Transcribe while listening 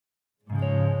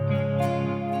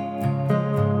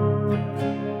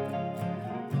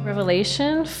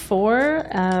Revelation 4,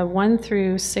 1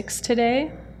 through 6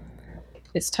 today.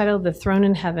 It's titled The Throne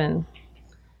in Heaven.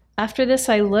 After this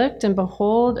I looked, and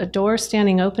behold, a door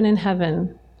standing open in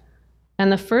heaven.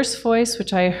 And the first voice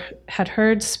which I had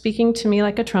heard speaking to me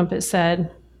like a trumpet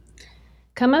said,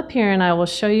 "Come up here, and I will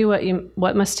show you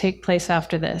what must take place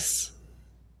after this."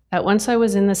 At once I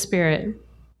was in the Spirit,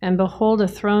 and behold, a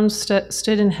throne stood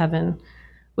in heaven,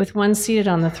 with one seated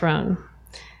on the throne.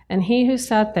 And he who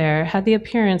sat there had the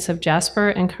appearance of jasper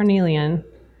and carnelian,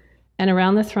 and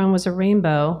around the throne was a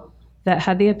rainbow that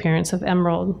had the appearance of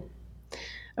emerald.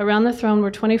 Around the throne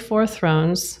were 24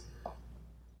 thrones,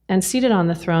 and seated on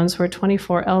the thrones were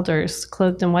 24 elders,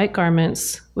 clothed in white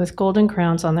garments, with golden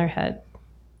crowns on their head.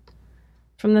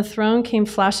 From the throne came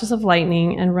flashes of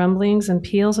lightning and rumblings and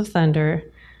peals of thunder,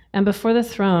 and before the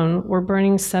throne were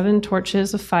burning 7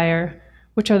 torches of fire,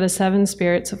 which are the 7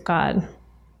 spirits of God.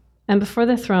 And before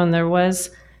the throne there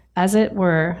was, as it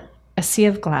were, a sea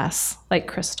of glass, like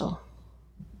crystal.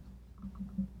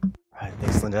 All right,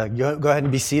 thanks, Linda. Go ahead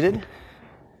and be seated.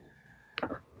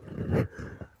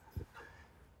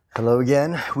 Hello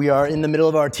again. We are in the middle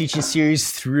of our teaching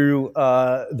series through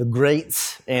the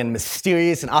great and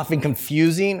mysterious and often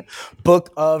confusing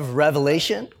book of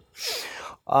Revelation.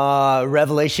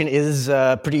 Revelation is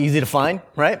pretty easy to find,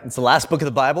 right? It's the last book of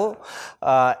the Bible.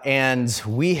 And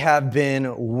we have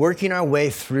been working our way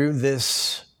through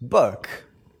this book,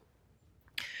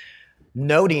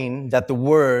 noting that the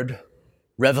word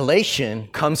revelation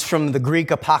comes from the Greek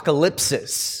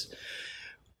apocalypsis,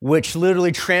 which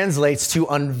literally translates to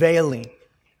unveiling.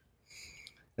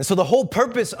 And so the whole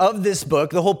purpose of this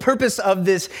book, the whole purpose of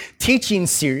this teaching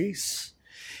series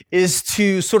is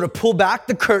to sort of pull back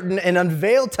the curtain and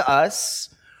unveil to us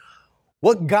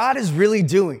what God is really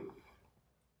doing,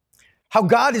 how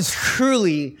God is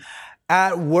truly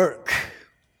at work,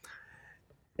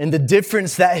 and the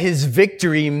difference that his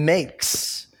victory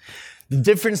makes, the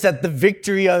difference that the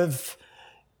victory of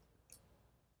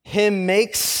him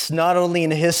makes not only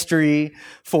in history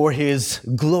for his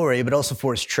glory, but also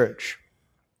for his church.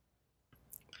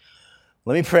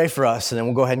 Let me pray for us, and then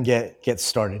we'll go ahead and get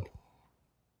started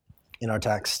in our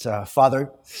text.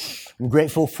 Father, I'm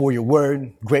grateful for your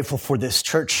word, grateful for this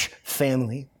church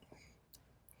family.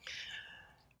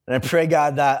 And I pray,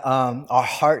 God, that our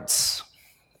hearts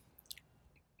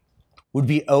would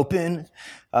be open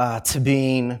to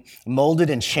being molded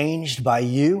and changed by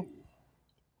you.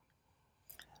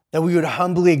 That we would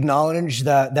humbly acknowledge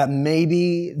that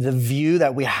maybe the view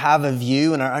that we have of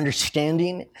you and our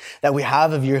understanding that we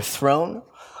have of your throne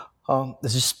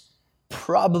is just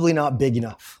probably not big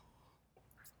enough.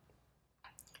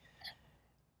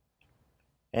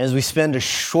 As we spend a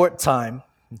short time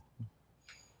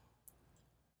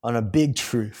on a big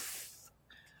truth,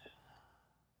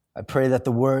 I pray that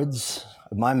the words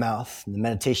of my mouth and the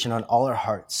meditation on all our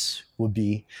hearts would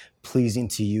be pleasing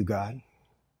to you, God.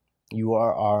 You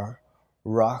are our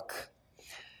rock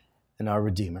and our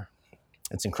Redeemer.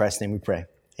 It's in Christ's name we pray.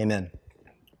 Amen.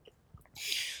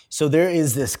 So there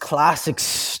is this classic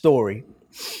story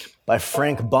by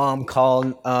Frank Baum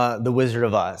called The Wizard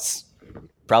of Oz.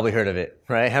 Probably heard of it,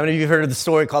 right? How many of you have heard of the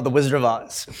story called The Wizard of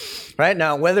Oz? Right?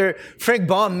 Now, whether Frank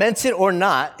Baum meant it or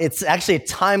not, it's actually a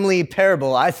timely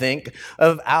parable, I think,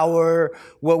 of our,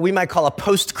 what we might call a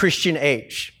post-Christian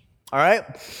age. All right?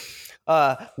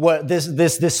 What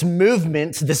this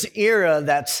movement, this era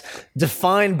that's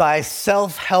defined by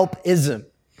self-helpism.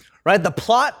 Right? The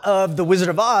plot of The Wizard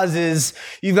of Oz is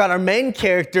you've got our main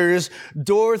characters,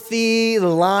 Dorothy, the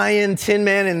Lion, Tin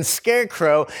Man, and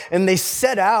Scarecrow, and they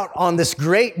set out on this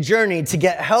great journey to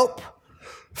get help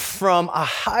from a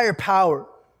higher power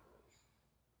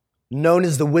known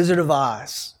as the Wizard of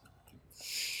Oz.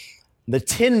 The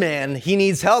Tin Man, he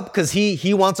needs help because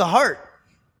he wants a heart,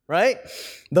 right?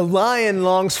 The Lion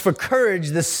longs for courage,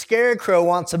 the Scarecrow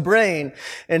wants a brain,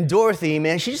 and Dorothy,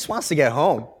 man, she just wants to get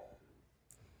home.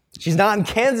 She's not in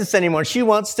Kansas anymore. She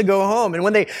wants to go home. And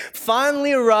when they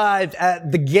finally arrived at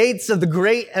the gates of the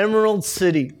great Emerald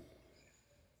City,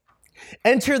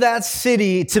 enter that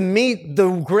city to meet the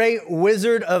great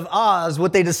Wizard of Oz,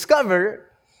 what they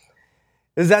discover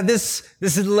is that this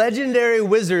legendary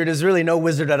wizard is really no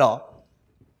wizard at all.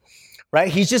 Right?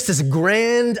 He's just this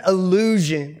grand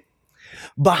illusion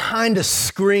behind a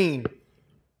screen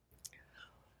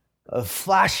of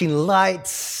flashing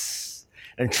lights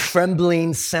and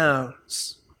trembling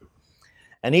sounds.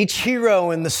 And each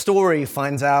hero in the story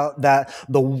finds out that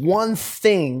the one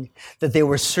thing that they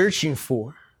were searching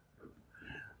for,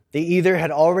 they either had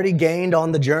already gained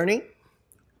on the journey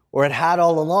or had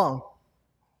all along.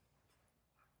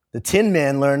 The Tin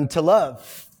Man learned to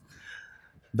love.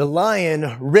 The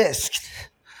Lion risked.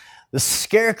 the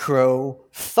scarecrow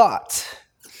thought.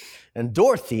 And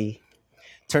Dorothy,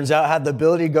 turns out, had the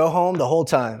ability to go home the whole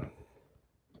time.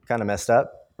 Kind of messed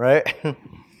up, right? And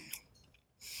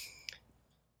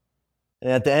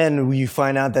at the end, you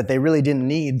find out that they really didn't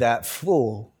need that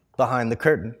fool behind the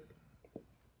curtain.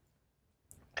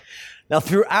 Now,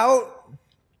 throughout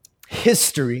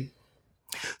history,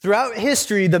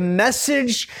 the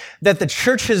message that the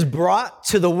church has brought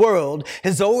to the world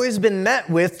has always been met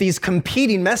with these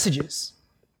competing messages.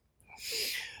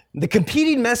 The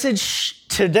competing message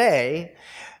today,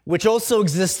 which also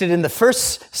existed in the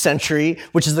first century,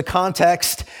 which is the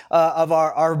context of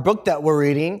our book that we're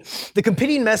reading, the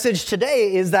competing message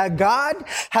today is that God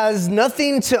has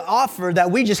nothing to offer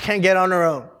that we just can't get on our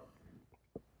own.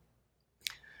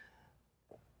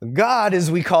 God,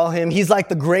 as we call him, he's like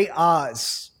the great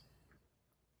Oz.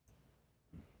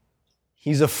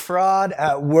 He's a fraud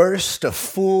at worst, a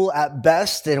fool at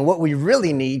best, and what we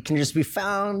really need can just be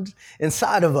found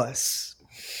inside of us.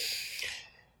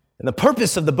 And the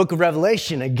purpose of the book of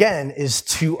Revelation, again, is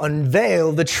to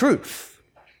unveil the truth.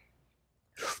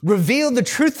 Reveal the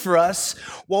truth for us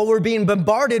while we're being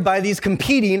bombarded by these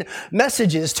competing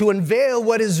messages, to unveil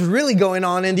what is really going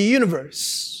on in the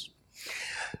universe.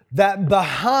 That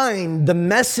behind the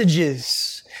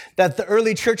messages that the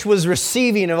early church was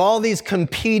receiving of all these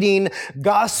competing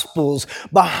gospels,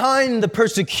 behind the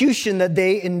persecution that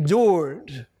they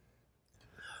endured,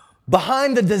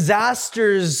 behind the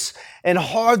disasters and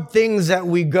hard things that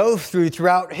we go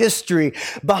throughout history,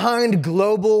 behind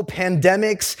global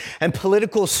pandemics and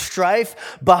political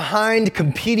strife, behind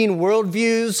competing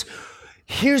worldviews,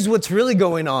 here's what's really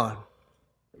going on.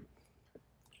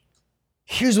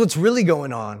 Here's what's really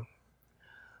going on.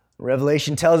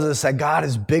 Revelation tells us that God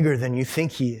is bigger than you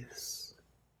think he is.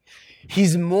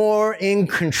 He's more in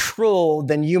control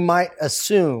than you might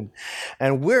assume.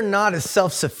 And we're not as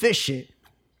self-sufficient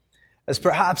as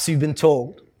perhaps you've been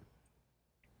told.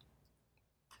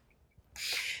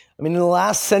 I mean, in the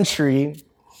last century,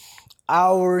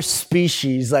 our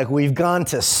species, like we've gone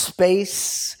to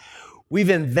space, we've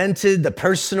invented the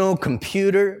personal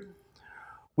computer.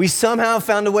 We somehow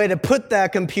found a way to put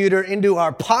that computer into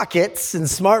our pockets and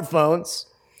smartphones.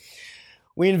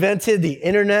 We invented the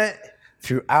internet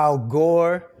through Al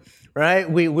Gore, right?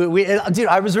 Dude,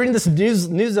 I was reading this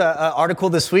news article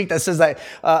this week that says that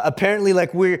apparently,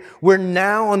 like we're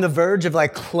now on the verge of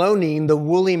like cloning the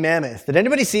woolly mammoth. Did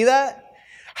anybody see that?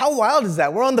 How wild is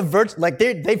that? We're on the verge, like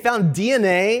they found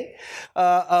DNA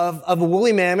of a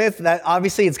woolly mammoth that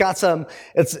obviously it's got some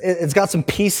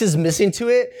pieces missing to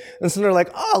it, and so they're like,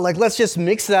 oh, like let's just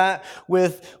mix that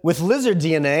with lizard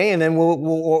DNA, and then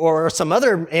or some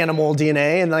other animal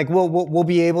DNA, and like we'll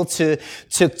be able to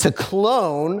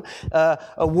clone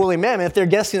a woolly mammoth. They're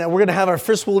guessing that we're gonna have our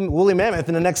first woolly mammoth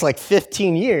in the next like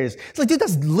 15 years. It's like, dude,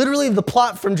 that's literally the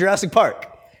plot from Jurassic Park,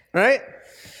 right?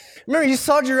 Remember, you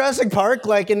saw Jurassic Park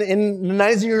like in the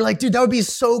 90s, and you're like, dude, that would be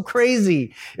so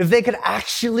crazy if they could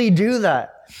actually do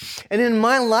that. And in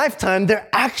my lifetime, they're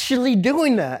actually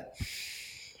doing that.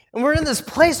 And we're in this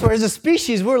place where as a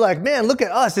species, we're like, man, look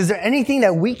at us. Is there anything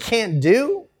that we can't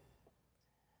do?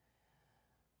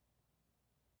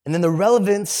 And then the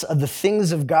relevance of the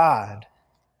things of God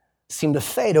seem to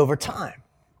fade over time.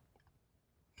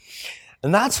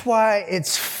 And that's why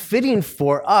it's fitting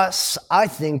for us, I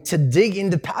think, to dig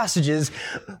into passages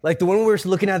like the one we were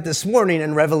looking at this morning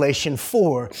in Revelation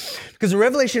 4. Because in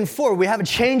Revelation 4, we have a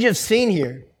change of scene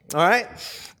here, all right?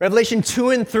 Revelation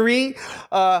 2 and 3,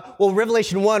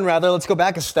 Revelation 1, rather, let's go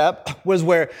back a step, was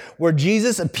where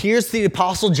Jesus appears to the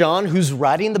Apostle John, who's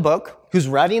writing the book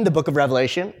of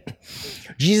Revelation.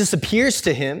 Jesus appears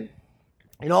to him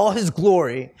in all his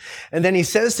glory. And then he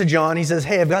says to John, he says,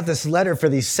 hey, I've got this letter for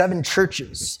these 7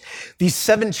 churches. These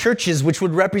 7 churches, which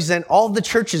would represent all the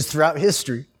churches throughout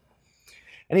history.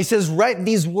 And he says, write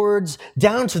these words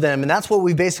down to them. And that's what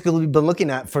we've basically been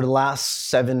looking at for the last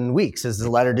 7 weeks, is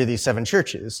the letter to these 7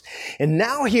 churches. And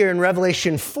now here in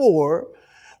Revelation 4,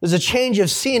 there's a change of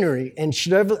scenery.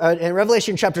 In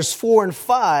Revelation chapters 4 and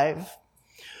 5,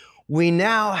 we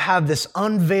now have this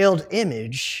unveiled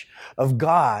image of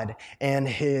God and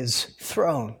his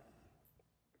throne.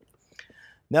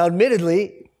 Now,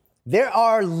 admittedly, there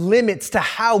are limits to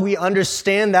how we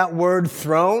understand that word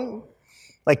throne,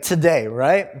 like today,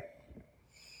 right?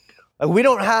 Like we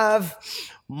don't have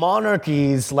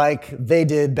monarchies like they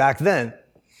did back then.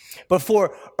 But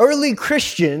for early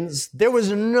Christians, there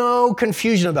was no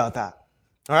confusion about that.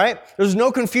 All right? There's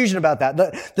no confusion about that.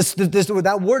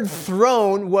 That word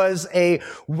throne was a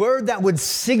word that would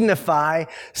signify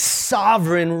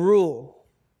sovereign rule,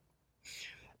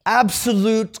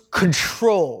 absolute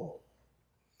control,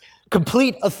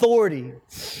 complete authority.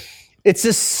 It's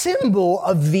a symbol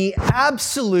of the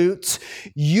absolute,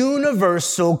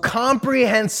 universal,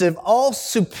 comprehensive,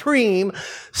 all-supreme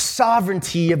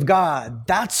sovereignty of God.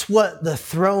 That's what the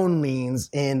throne means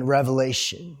in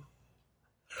Revelation.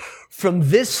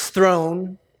 From this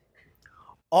throne,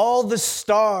 all the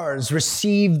stars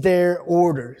receive their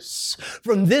orders.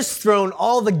 From this throne,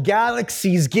 all the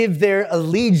galaxies give their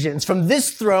allegiance. From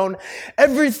this throne,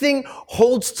 everything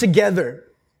holds together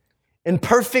in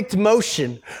perfect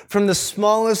motion, from the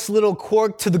smallest little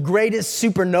quark to the greatest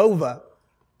supernova.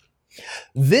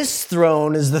 This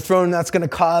throne is the throne that's going to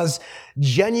cause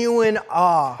genuine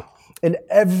awe in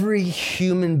every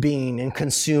human being and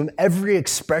consume every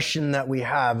expression that we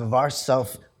have of our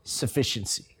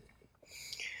self-sufficiency.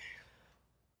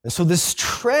 And so this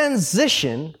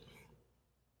transition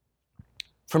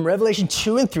from Revelation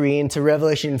 2 and 3 into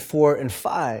Revelation 4 and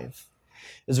 5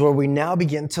 is where we now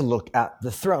begin to look at the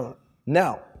throne.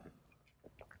 Now,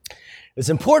 it's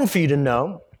important for you to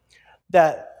know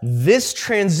that this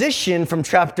transition from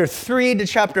chapter 3 to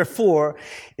chapter 4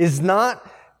 is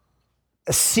not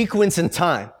a sequence in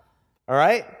time, all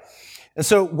right? And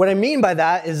so what I mean by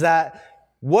that is that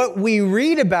what we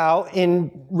read about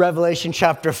in Revelation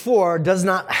chapter 4 does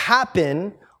not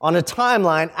happen on a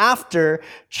timeline after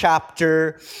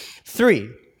chapter 3.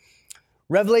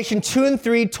 Revelation 2 and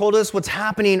 3 told us what's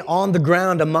happening on the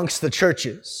ground amongst the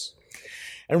churches.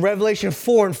 And Revelation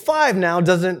 4 and 5 now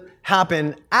doesn't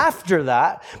happen after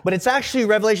that, but it's actually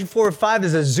Revelation 4 and 5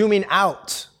 is a zooming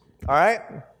out. All right?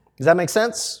 Does that make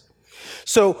sense?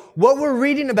 So what we're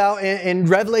reading about in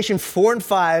Revelation 4 and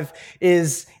 5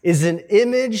 is an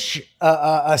image,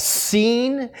 a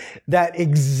scene that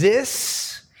exists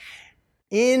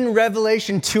in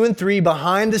Revelation 2 and 3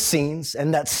 behind the scenes,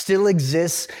 and that still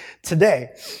exists today.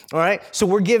 All right? So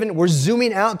we're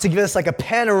zooming out to give us like a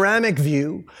panoramic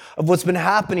view of what's been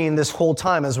happening this whole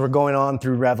time as we're going on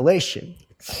through Revelation.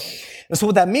 And so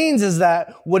what that means is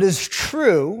that what is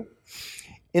true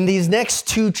in these next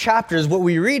two chapters, what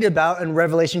we read about in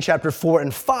Revelation chapter 4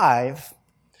 and 5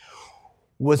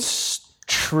 was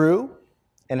true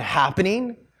and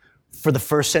happening for the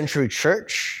first century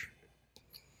church,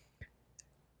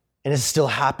 and it's still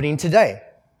happening today.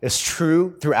 It's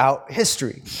true throughout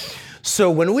history. So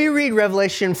when we read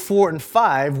Revelation 4 and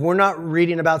 5, we're not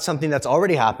reading about something that's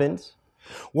already happened.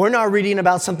 We're not reading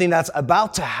about something that's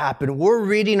about to happen. We're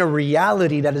reading a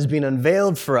reality that is being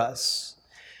unveiled for us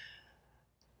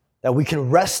that we can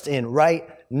rest in right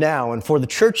now. And for the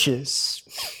churches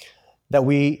that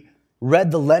we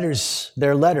read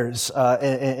their letters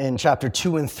in chapter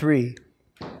 2 and 3,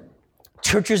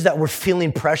 churches that were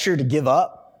feeling pressure to give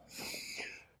up,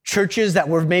 churches that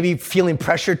were maybe feeling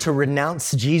pressure to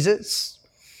renounce Jesus.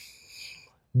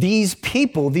 These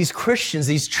people, these Christians,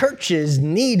 these churches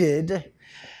needed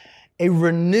a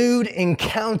renewed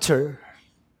encounter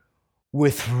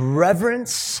with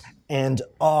reverence and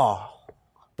awe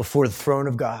before the throne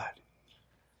of God.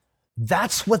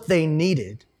 That's what they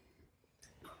needed.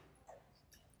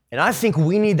 And I think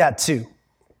we need that too.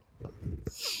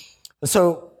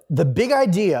 So the big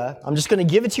idea, I'm just going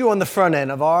to give it to you on the front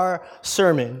end of our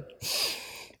sermon,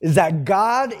 is that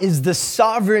God is the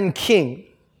sovereign King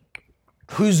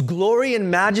whose glory and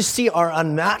majesty are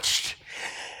unmatched,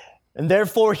 and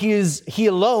therefore he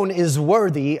alone is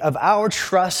worthy of our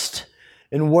trust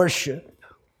and worship.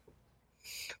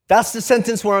 That's the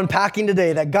sentence we're unpacking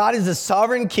today, that God is the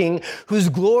sovereign King whose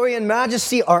glory and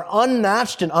majesty are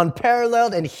unmatched and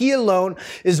unparalleled, and he alone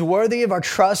is worthy of our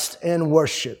trust and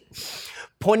worship.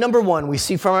 Point number one we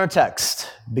see from our text,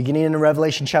 beginning in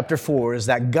Revelation chapter 4, is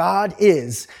that God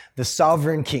is the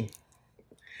sovereign King.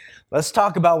 Let's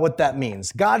talk about what that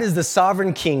means. God is the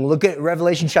sovereign King. Look at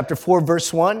Revelation chapter 4,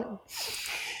 verse 1.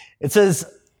 It says,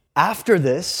 after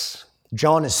this,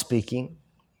 John is speaking,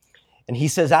 and he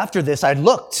says, after this, I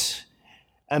looked,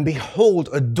 and behold,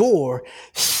 a door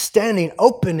standing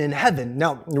open in heaven.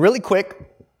 Now, really quick,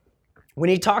 when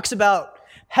he talks about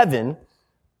heaven,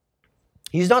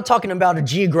 he's not talking about a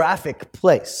geographic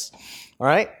place, all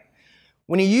right?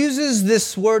 When he uses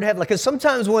this word heaven, because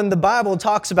sometimes when the Bible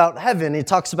talks about heaven, it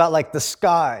talks about like the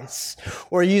skies,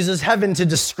 or he uses heaven to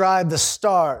describe the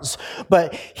stars.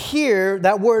 But here,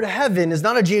 that word heaven is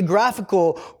not a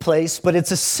geographical place, but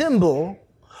it's a symbol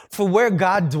for where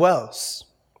God dwells.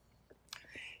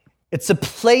 It's a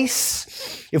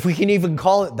place, if we can even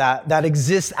call it that, that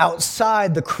exists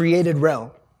outside the created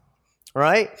realm, all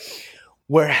right?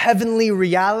 Where heavenly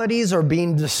realities are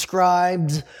being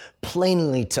described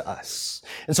plainly to us.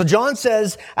 And so John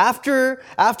says, after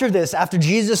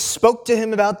Jesus spoke to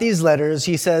him about these letters,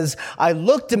 he says, I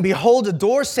looked and behold a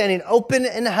door standing open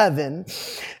in heaven.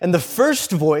 And the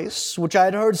first voice, which I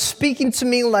had heard speaking to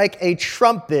me like a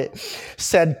trumpet,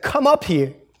 said, come up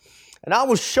here, and I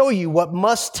will show you what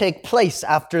must take place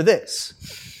after this.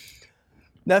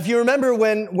 Now, if you remember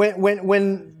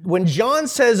when John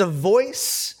says a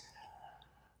voice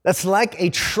that's like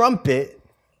a trumpet,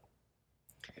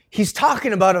 he's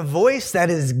talking about a voice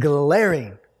that is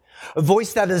glaring, a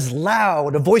voice that is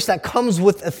loud, a voice that comes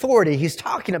with authority. He's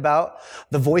talking about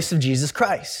the voice of Jesus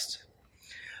Christ.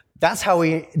 That's how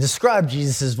he described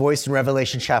Jesus' voice in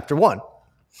Revelation chapter 1.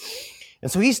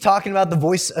 And so he's talking about the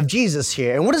voice of Jesus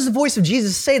here. And what does the voice of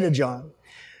Jesus say to John?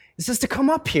 It says to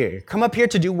come up here. Come up here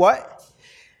to do what?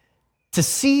 To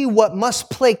see what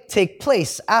must take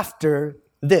place after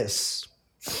this.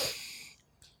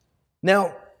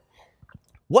 Now,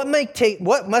 what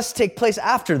must take place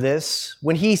after this?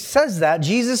 When he says that,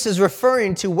 Jesus is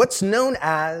referring to what's known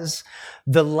as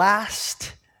the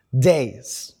last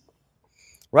days.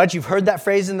 Right? You've heard that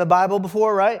phrase in the Bible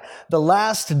before, right? The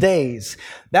last days.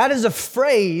 That is a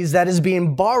phrase that is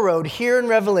being borrowed here in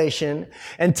Revelation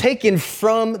and taken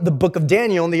from the book of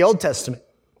Daniel in the Old Testament.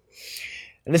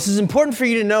 And this is important for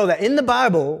you to know that in the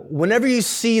Bible, whenever you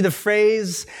see the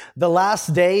phrase the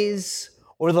last days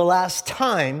or the last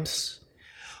times,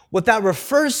 what that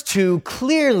refers to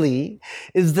clearly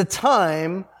is the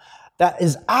time that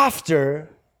is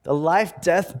after the life,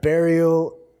 death,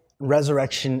 burial,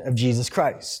 resurrection of Jesus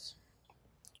Christ,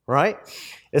 right?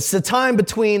 It's the time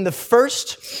between the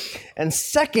first and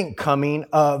second coming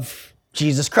of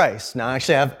Jesus Christ. Now, I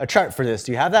actually have a chart for this.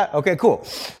 Do you have that? Okay, cool.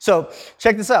 So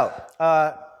check this out.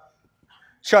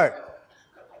 Chart.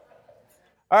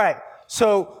 All right.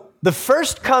 So the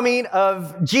first coming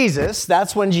of Jesus,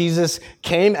 that's when Jesus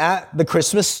came at the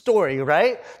Christmas story,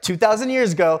 right? 2,000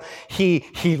 years ago, he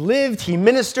lived, he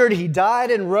ministered, he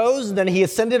died and rose, and then he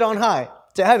ascended on high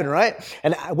to heaven, right?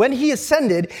 And when he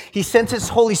ascended, he sent his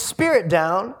Holy Spirit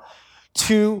down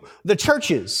to the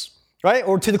churches, right?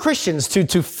 Or to the Christians,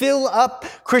 to fill up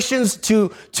Christians, to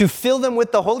fill them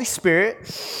with the Holy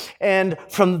Spirit. And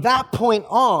from that point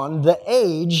on, the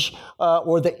age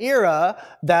or the era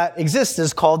that exists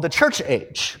is called the church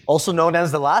age, also known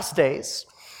as the last days,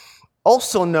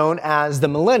 also known as the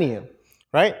millennium.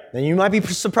 Right? Now you might be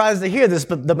surprised to hear this,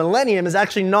 but the millennium is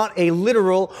actually not a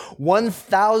literal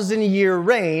 1,000-year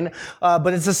reign,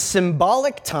 but it's a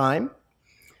symbolic time.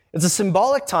 It's a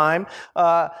symbolic time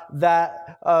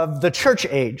that of the church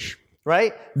age,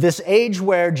 right? This age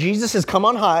where Jesus has come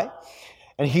on high,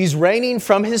 and he's reigning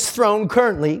from his throne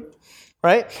currently,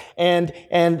 right? And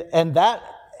that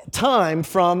time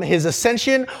from his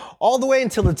ascension all the way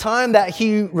until the time that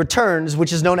he returns,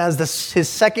 which is known as his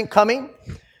second coming.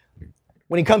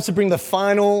 When he comes to bring the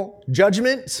final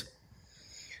judgment,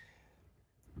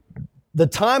 the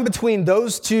time between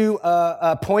those two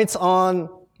points on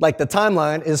like the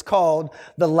timeline is called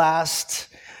the last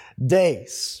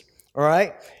days, all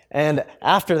right? And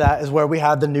after that is where we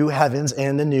have the new heavens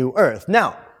and the new earth.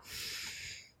 Now,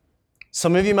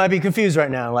 some of you might be confused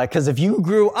right now, like, because if you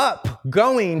grew up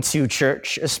going to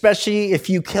church, especially if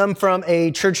you come from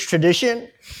a church tradition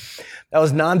that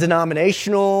was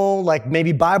non-denominational, like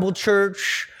maybe Bible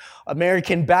church,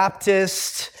 American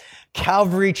Baptist,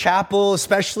 Calvary Chapel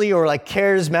especially, or like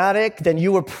charismatic, then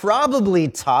you were probably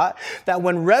taught that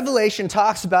when Revelation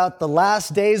talks about the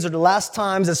last days or the last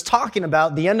times, it's talking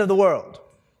about the end of the world,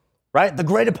 right? The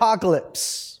great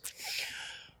apocalypse.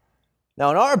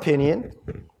 Now, in our opinion,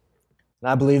 and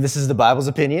I believe this is the Bible's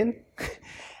opinion,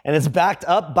 and it's backed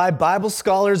up by Bible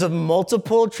scholars of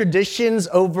multiple traditions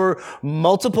over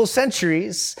multiple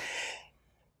centuries,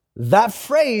 that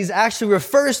phrase actually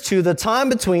refers to the time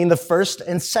between the first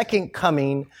and second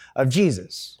coming of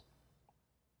Jesus.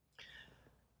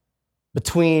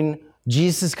 Between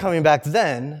Jesus coming back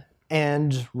then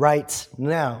and right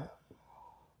now.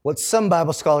 What some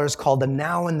Bible scholars call the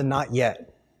now and the not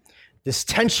yet. This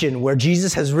tension where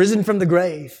Jesus has risen from the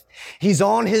grave. He's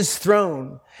on his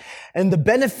throne. And the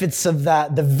benefits of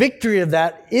that, the victory of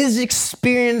that, is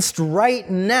experienced right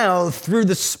now through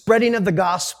the spreading of the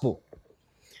gospel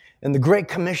and the Great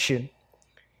Commission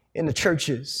in the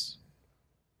churches.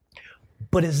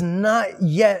 But is not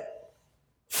yet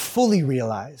fully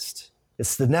realized.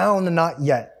 It's the now and the not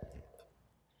yet.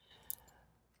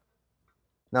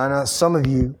 Now, I know some of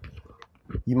you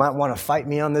you might want to fight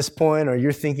me on this point, or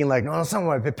you're thinking like, no, that's not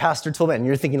what my pastor told me, and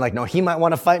you're thinking like, no, he might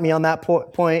want to fight me on that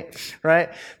point, right?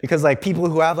 Because like people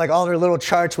who have like all their little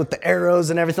charts with the arrows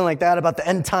and everything like that about the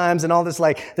end times and all this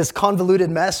like this convoluted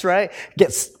mess, right?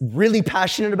 Gets really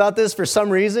passionate about this for some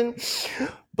reason.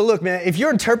 But look, man, if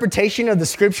your interpretation of the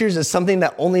scriptures is something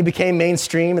that only became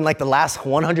mainstream in like the last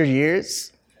 100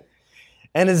 years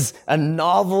and is a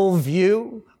novel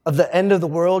view of the end of the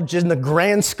world, just in the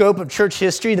grand scope of church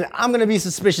history, then I'm going to be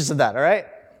suspicious of that, all right?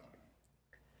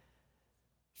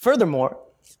 Furthermore,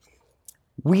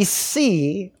 we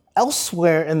see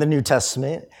elsewhere in the New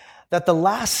Testament that the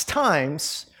last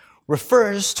times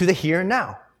refers to the here and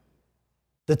now,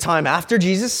 the time after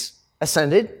Jesus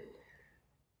ascended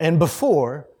and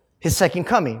before his second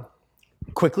coming.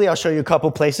 Quickly, I'll show you a couple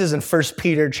places. In 1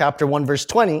 Peter chapter 1, verse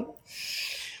 20,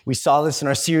 we saw this in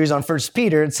our series on 1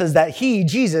 Peter. It says that he,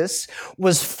 Jesus,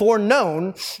 was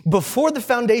foreknown before the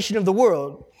foundation of the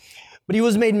world, but he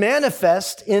was made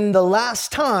manifest in the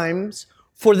last times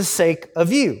for the sake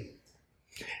of you.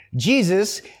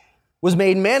 Jesus was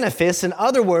made manifest. In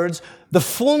other words, the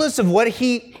fullness of what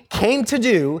he came to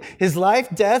do, his life,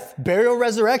 death, burial,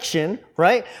 resurrection,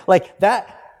 right? Like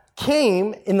that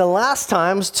came in the last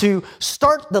times to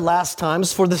start the last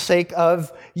times for the sake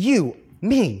of you,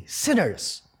 me,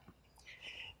 sinners.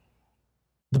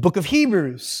 The book of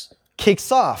Hebrews kicks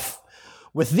off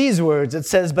with these words. It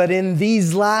says, but in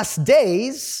these last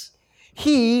days,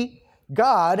 he,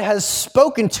 God, has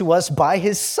spoken to us by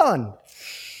his Son,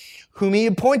 whom he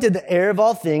appointed the heir of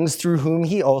all things, through whom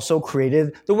he also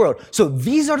created the world. So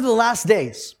these are the last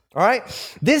days, all right?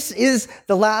 This is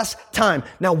the last time.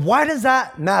 Now, why does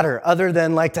that matter other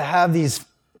than like to have these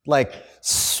like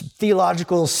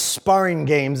theological sparring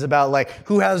games about like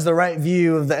who has the right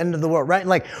view of the end of the world, right?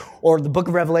 Like, or the book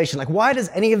of Revelation. Like, why does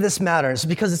any of this matter? It's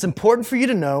because it's important for you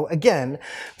to know, again,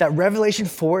 that Revelation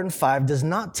 4 and 5 does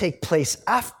not take place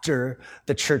after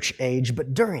the church age,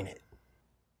 but during it.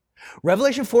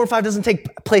 Revelation 4 and 5 doesn't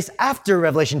take place after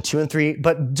Revelation 2 and 3,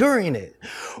 but during it.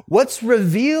 What's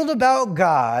revealed about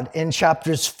God in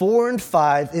chapters 4 and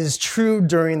 5 is true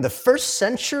during the first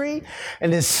century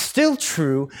and is still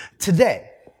true today.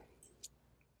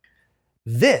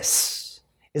 This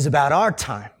is about our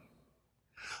time.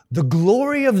 The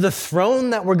glory of the throne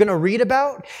that we're going to read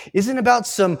about isn't about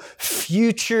some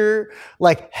future,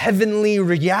 like heavenly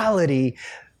reality.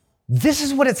 This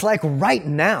is what it's like right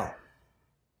now.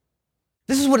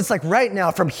 This is what it's like right now.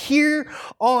 From here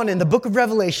on in the book of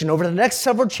Revelation, over the next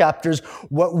several chapters,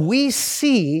 what we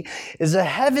see is a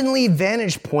heavenly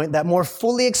vantage point that more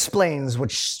fully explains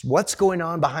what's going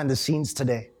on behind the scenes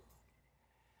today.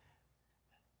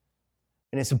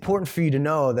 And it's important for you to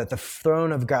know that the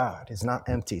throne of God is not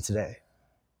empty today.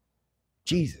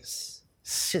 Jesus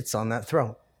sits on that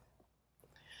throne.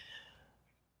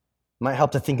 Might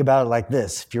help to think about it like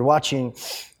this. If you're watching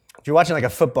like a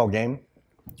football game,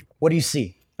 what do you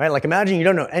see? Right? Like imagine you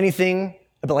don't know anything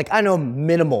about, like I know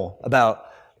minimal about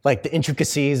like the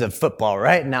intricacies of football,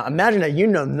 right? Now imagine that you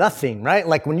know nothing, right?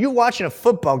 Like when you're watching a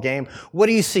football game, what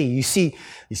do you see? You see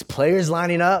these players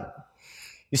lining up.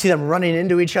 You see them running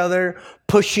into each other,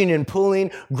 pushing and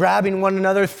pulling, grabbing one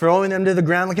another, throwing them to the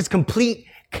ground. Like it's complete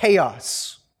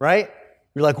chaos, right?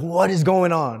 You're like, what is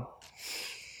going on?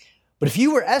 But if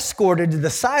you were escorted to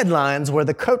the sidelines where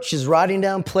the coach is writing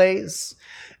down plays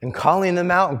and calling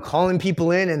them out and calling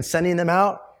people in and sending them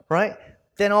out, right?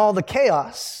 Then all the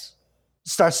chaos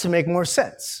starts to make more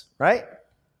sense, right?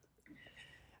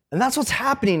 And that's what's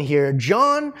happening here.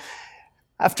 John,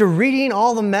 after reading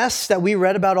all the mess that we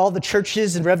read about all the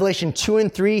churches in Revelation 2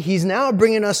 and 3, he's now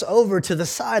bringing us over to the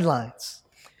sidelines.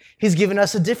 He's given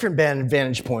us a different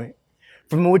vantage point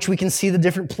from which we can see the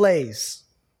different plays.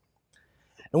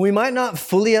 And we might not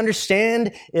fully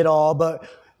understand it all, but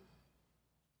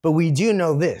we do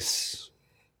know this,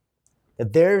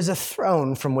 that there's a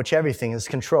throne from which everything is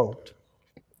controlled.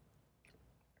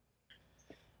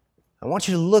 I want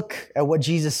you to look at what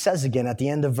Jesus says again at the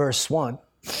end of verse 1.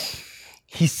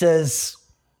 He says,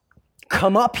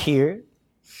 come up here,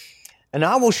 and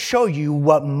I will show you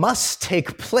what must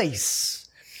take place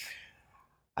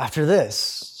after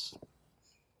this.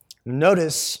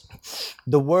 Notice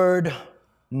the word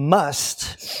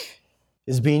must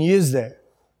is being used there.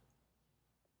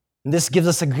 And this gives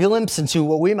us a glimpse into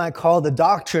what we might call the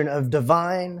doctrine of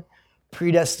divine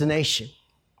predestination.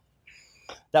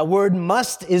 That word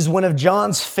must is one of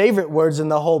John's favorite words in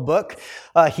the whole book.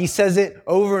 He says it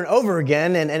over and over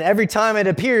again, and every time it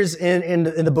appears in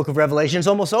the book of Revelation, it's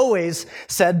almost always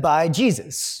said by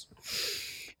Jesus.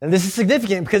 And this is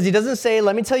significant because he doesn't say,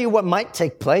 let me tell you what might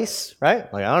take place,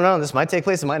 right? Like, I don't know, this might take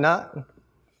place, it might not.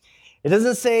 It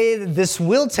doesn't say that this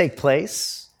will take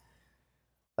place.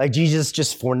 Like Jesus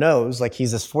just foreknows, like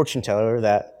he's this fortune teller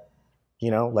that,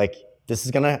 like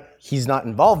he's not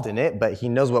involved in it, but he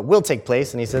knows what will take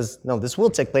place. And he says, no, this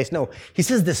will take place. No, he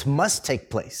says this must take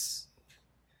place.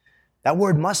 That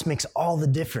word must makes all the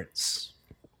difference.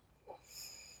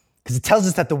 Because it tells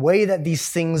us that the way that these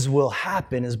things will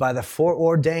happen is by the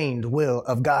foreordained will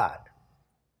of God.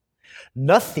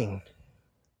 Nothing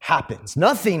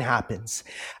happens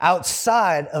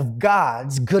outside of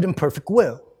God's good and perfect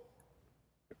will.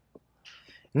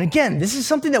 And again, this is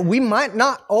something that we might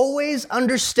not always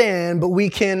understand, but we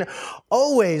can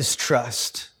always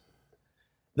trust.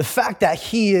 The fact that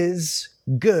he is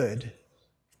good.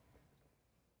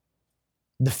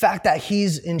 The fact that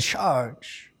he's in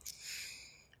charge.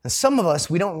 And some of us,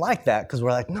 we don't like that because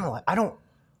we're like, no, I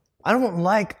don't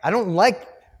like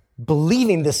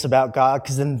believing this about God,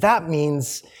 because then that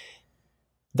means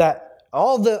that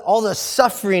all the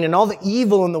suffering and all the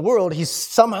evil in the world, he's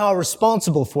somehow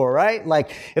responsible for, right?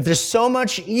 Like, if there's so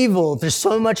much evil, if there's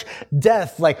so much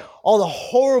death, like all the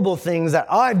horrible things that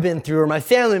I've been through, or my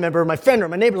family member, or my friend, or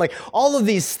my neighbor, like all of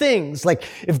these things, like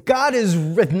if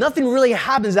nothing really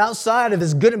happens outside of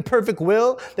his good and perfect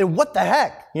will, then what the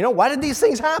heck? Why did these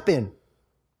things happen?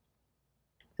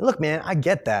 And look, man, I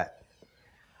get that.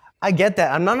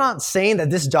 I'm not saying that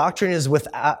this doctrine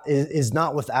is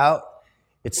not without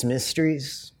its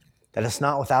mysteries, that it's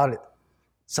not without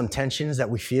some tensions that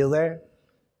we feel there.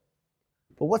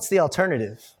 But what's the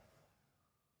alternative?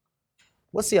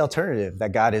 What's the alternative?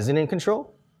 That God isn't in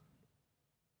control?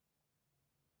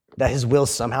 That his will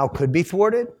somehow could be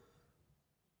thwarted?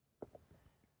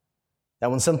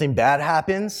 That when something bad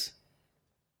happens,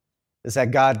 is that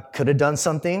God could have done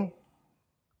something,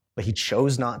 but he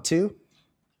chose not to?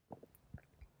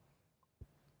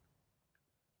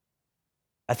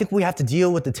 I think we have to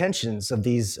deal with the tensions of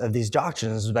these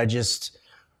doctrines by just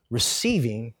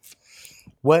receiving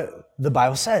what the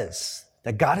Bible says,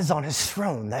 that God is on his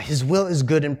throne, that his will is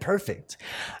good and perfect.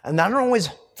 And I don't always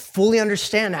fully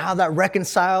understand how that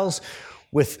reconciles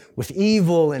with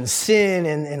evil and sin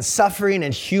and suffering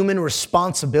and human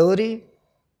responsibility.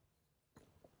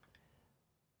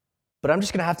 But I'm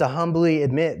just going to have to humbly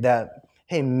admit that,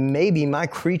 hey, maybe my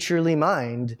creaturely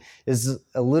mind is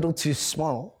a little too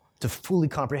small to fully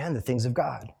comprehend the things of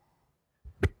God.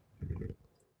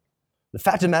 The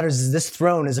fact of the matter is this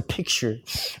throne is a picture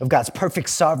of God's perfect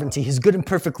sovereignty, his good and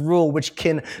perfect rule, which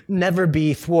can never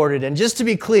be thwarted. And just to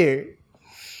be clear,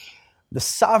 the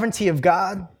sovereignty of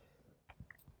God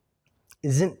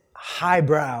isn't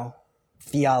highbrow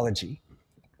theology,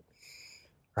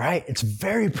 right? It's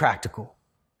very practical.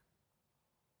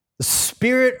 The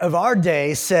spirit of our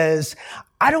day says,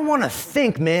 I don't want to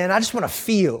think, man. I just want to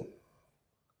feel.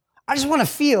 I just want to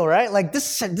feel, right? Like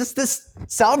this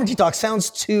sovereignty talk sounds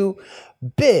too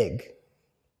big,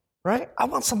 right? I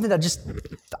want something that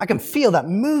I can feel, that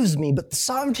moves me. But the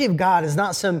sovereignty of God is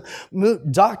not some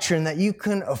moot doctrine that we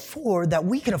can afford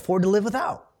to live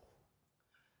without.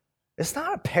 It's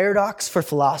not a paradox for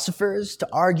philosophers to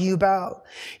argue about.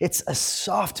 It's a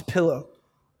soft pillow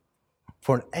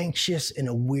for an anxious and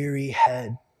a weary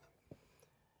head.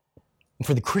 And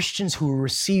for the Christians who are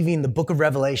receiving the book of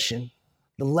Revelation,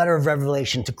 the letter of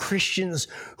Revelation, to Christians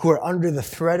who are under the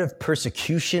threat of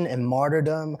persecution and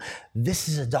martyrdom, this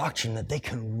is a doctrine that they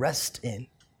can rest in.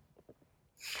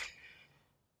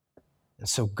 And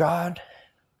so God,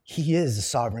 he is the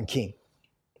sovereign king.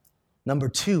 Number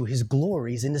two, his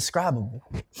glory is indescribable.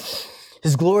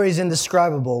 His glory is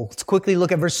indescribable. Let's quickly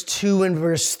look at verse 2 and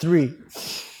verse 3.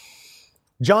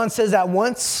 John says that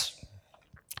once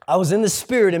I was in the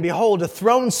Spirit, and behold, a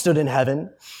throne stood in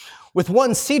heaven, with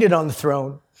one seated on the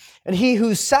throne. And he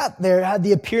who sat there had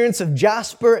the appearance of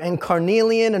jasper and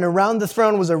carnelian, and around the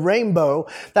throne was a rainbow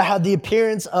that had the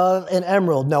appearance of an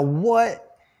emerald. Now,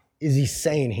 what is he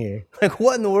saying here? Like,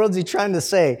 what in the world is he trying to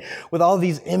say with all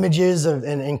these images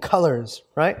and colors,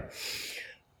 right?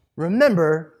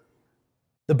 Remember,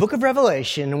 the book of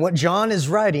Revelation and what John is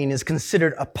writing is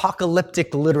considered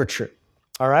apocalyptic literature,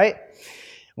 all right?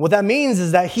 What that means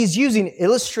is that he's using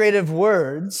illustrative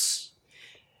words,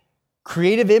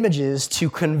 creative images to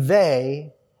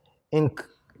convey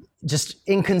just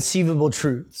inconceivable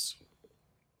truths.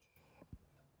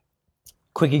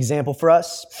 Quick example for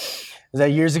us is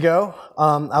that years ago,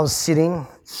 I was sitting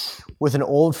with an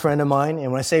old friend of mine.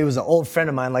 And when I say he was an old friend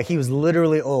of mine, like he was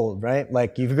literally old, right?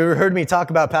 Like you've ever heard me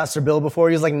talk about Pastor Bill before?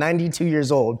 He was like 92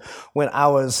 years old when I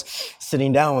was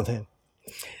sitting down with him.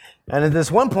 And at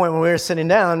this one point when we were sitting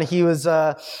down, he was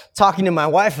talking to my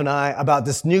wife and I about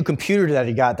this new computer that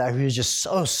he got that he was just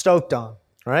so stoked on,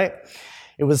 right?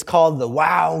 It was called the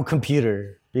Wow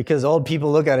computer. because old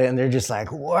people look at it and they're just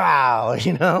like, wow,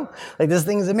 like this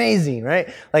thing's amazing,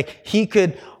 right? Like he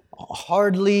could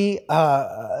hardly,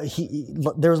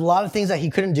 there's a lot of things that he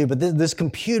couldn't do, but this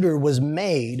computer was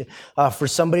made for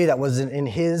somebody that was in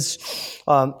his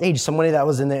age, somebody that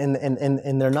was in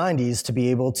their 90s to be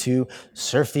able to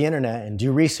surf the internet and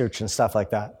do research and stuff like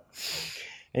that.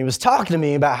 And he was talking to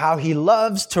me about how he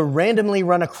loves to randomly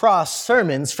run across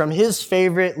sermons from his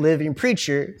favorite living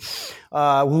preacher,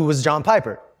 who was John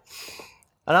Piper.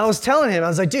 And I was telling him, I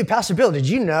was like, dude, Pastor Bill, did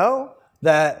you know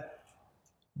that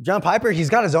John Piper, he's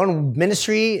got his own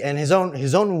ministry and his own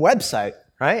website,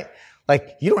 right?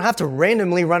 Like, you don't have to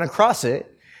randomly run across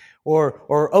it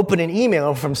or open an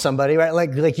email from somebody, right?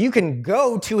 Like you can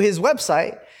go to his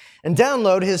website and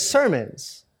download his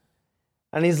sermons.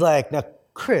 And he's like, now,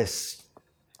 Chris,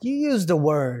 you used the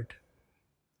word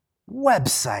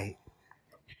website.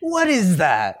 What is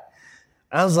that?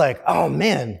 And I was like, oh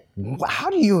man, how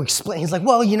do you explain? He's like,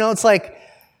 well, it's like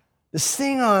this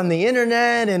thing on the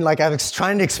internet, and like I was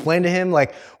trying to explain to him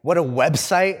like what a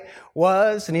website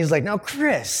was, and he's like, no,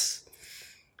 Chris,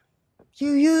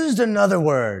 you used another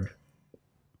word.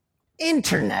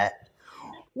 Internet.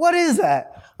 What is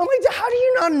that? I'm like, how do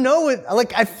you not know it?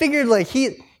 Like, I figured like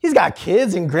he's got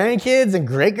kids and grandkids and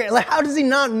great-grand, like how does he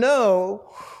not know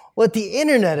what the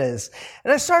internet is?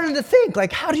 And I started to think,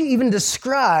 like, how do you even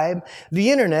describe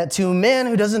the internet to a man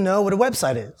who doesn't know what a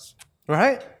website is,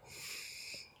 right?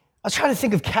 I was trying to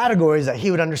think of categories that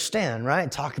he would understand,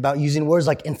 right? Talk about using words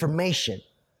like information,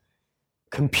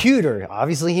 computer.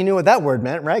 Obviously, he knew what that word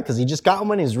meant, right? Because he just got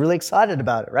one. He was really excited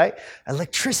about it, right?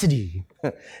 Electricity,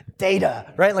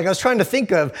 data, right? Like I was trying to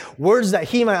think of words that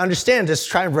he might understand,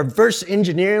 just try and reverse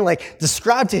engineer, like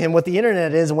describe to him what the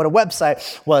internet is and what a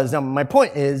website was. Now, my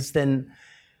point is then,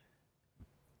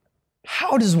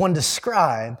 how does one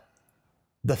describe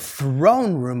the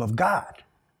throne room of God?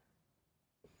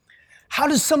 How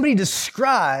does somebody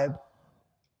describe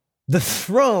the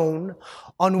throne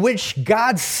on which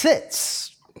God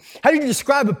sits? How do you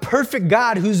describe a perfect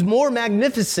God who's more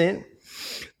magnificent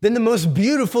than the most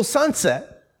beautiful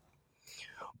sunset?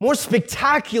 More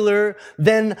spectacular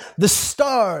than the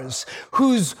stars,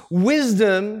 whose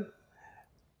wisdom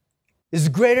is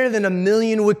greater than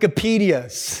 1,000,000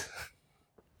 Wikipedias?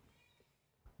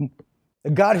 A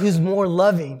God who's more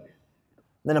loving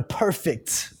than a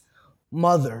perfect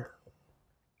mother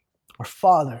or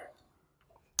father.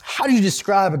 How do you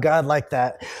describe a God like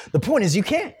that? The point is you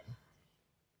can't.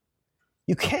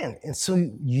 You can't. And so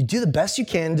you do the best you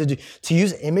can to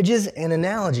use images and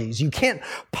analogies. You can't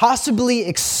possibly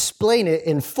explain it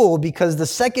in full, because the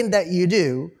second that you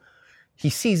do,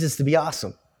 he ceases to be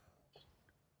awesome.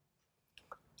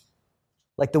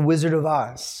 Like the Wizard of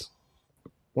Oz.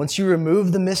 Once you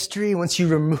remove the mystery, once you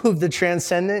remove the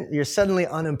transcendent, you're suddenly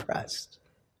unimpressed.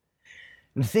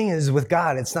 And the thing is, with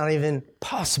God, it's not even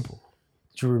possible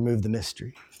to remove the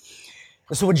mystery.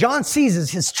 And so what John sees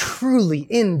is his truly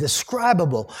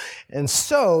indescribable. And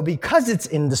so, because it's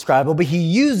indescribable, he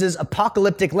uses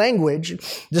apocalyptic language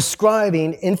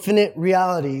describing infinite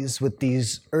realities with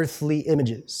these earthly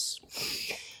images.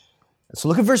 So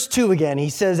look at verse 2 again. He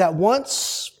says, at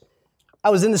once I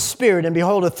was in the Spirit, and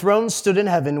behold, a throne stood in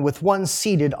heaven with one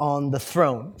seated on the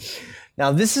throne.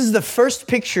 Now, this is the first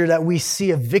picture that we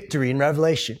see of victory in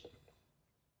Revelation.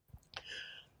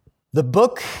 The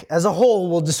book as a whole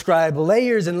will describe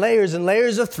layers and layers and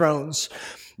layers of thrones,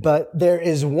 but there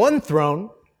is one throne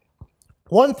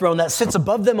that sits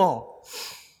above them all.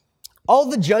 All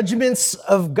the judgments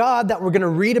of God that we're going to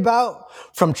read about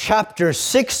from chapter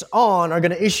 6 on are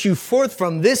going to issue forth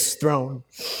from this throne.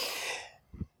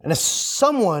 And if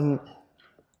someone,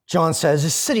 John says,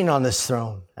 is sitting on this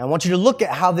throne, I want you to look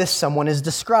at how this someone is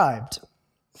described.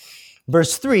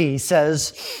 Verse 3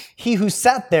 says, he who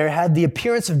sat there had the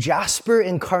appearance of jasper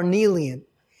and carnelian,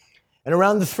 and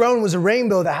around the throne was a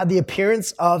rainbow that had the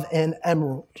appearance of an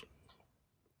emerald.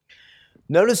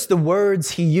 Notice the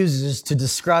words he uses to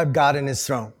describe God and his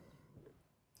throne.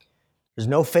 There's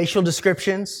no facial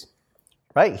descriptions,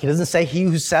 right? He doesn't say he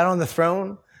who sat on the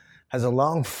throne has a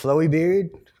long flowy beard.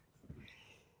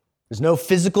 There's no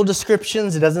physical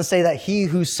descriptions. It doesn't say that he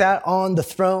who sat on the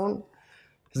throne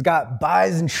has got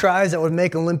bis and tris that would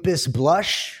make Olympus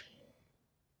blush.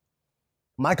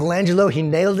 Michelangelo, he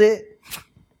nailed it,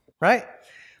 right?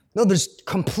 No, there's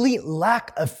complete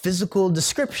lack of physical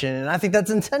description, and I think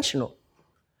that's intentional.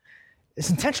 It's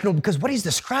intentional because what he's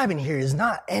describing here is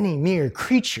not any mere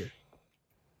creature.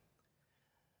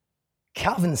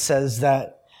 John Calvin says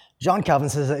that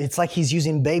it's like he's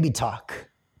using baby talk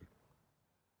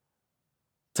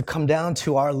to come down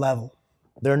to our level.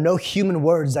 There are no human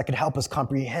words that could help us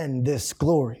comprehend this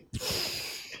glory.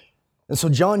 And so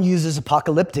John uses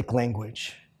apocalyptic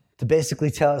language to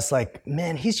basically tell us, like,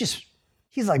 man, he's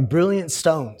like brilliant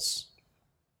stones.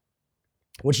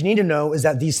 What you need to know is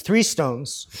that these three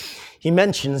stones he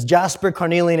mentions, jasper,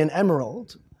 carnelian, and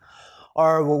emerald,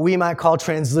 are what we might call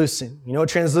translucent. You know what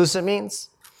translucent means?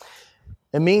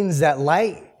 It means that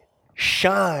light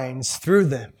shines through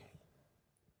them.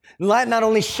 Light not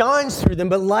only shines through them,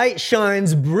 but light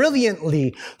shines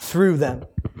brilliantly through them.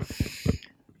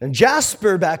 And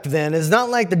jasper back then is not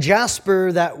like the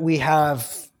jasper that we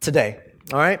have today.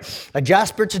 All right? A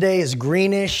jasper today is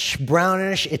greenish,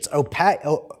 brownish. It's opaque.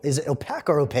 Oh, is it opaque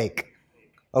or opaque?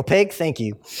 Opaque, thank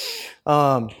you.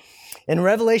 In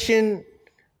Revelation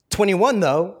 21,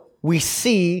 though, we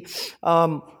see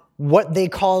what they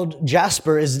called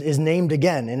jasper is named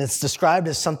again, and it's described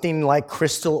as something like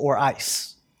crystal or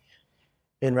ice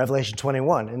in Revelation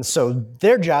 21. And so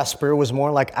their jasper was more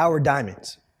like our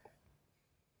diamond.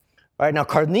 All right, now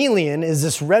carnelian is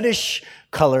this reddish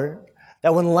color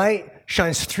that when light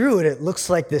shines through it, it looks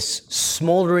like this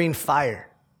smoldering fire.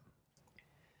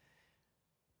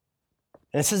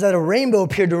 And it says that a rainbow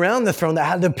appeared around the throne that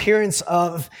had the appearance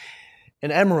of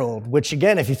an emerald, which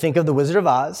again, if you think of the Wizard of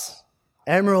Oz,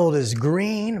 emerald is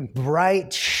green,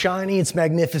 bright, shiny, it's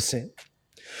magnificent.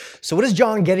 So what is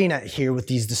John getting at here with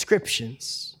these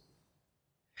descriptions?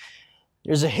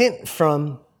 There's a hint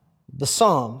from the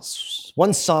Psalms.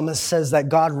 One psalmist says that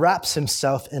God wraps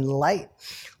himself in light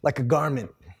like a garment.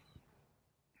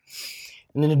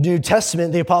 And in the New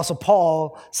Testament, the Apostle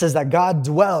Paul says that God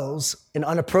dwells in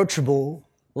unapproachable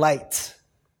light.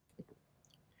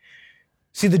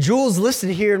 See, the jewels listed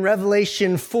here in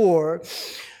Revelation 4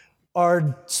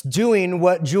 are doing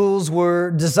what jewels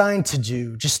were designed to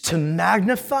do, just to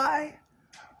magnify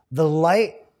the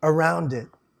light around it.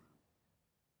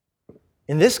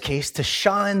 In this case, to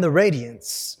shine the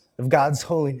radiance of God's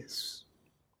holiness.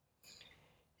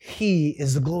 He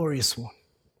is the glorious one.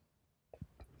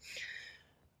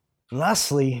 And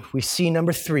lastly, we see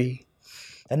number 3,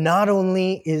 that not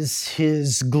only is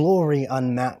his glory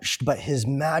unmatched, but his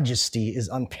majesty is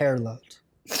unparalleled.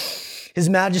 His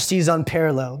majesty is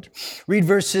unparalleled. Read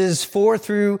verses 4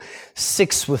 through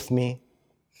 6 with me.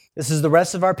 This is the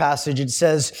rest of our passage. It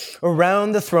says,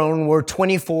 around the throne were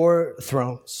 24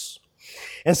 thrones.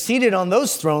 And seated on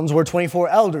those thrones were 24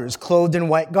 elders, clothed in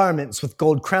white garments with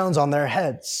gold crowns on their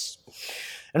heads.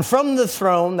 And from the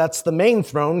throne, that's the main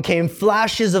throne, came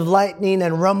flashes of lightning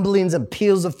and rumblings and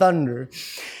peals of thunder.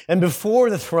 And before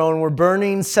the throne were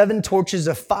burning 7 torches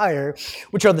of fire,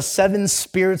 which are the 7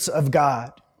 spirits of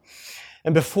God.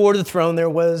 And before the throne there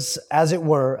was, as it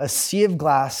were, a sea of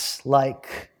glass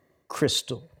like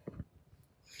crystal.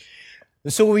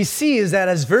 And so what we see is that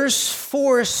as verse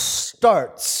 4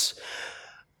 starts,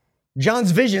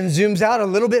 John's vision zooms out a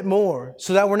little bit more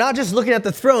so that we're not just looking at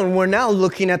the throne, we're now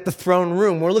looking at the throne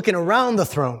room. We're looking around the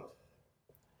throne.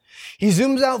 He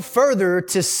zooms out further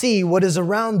to see what is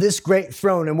around this great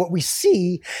throne. And what we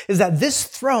see is that this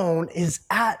throne is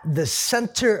at the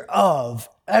center of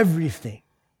everything.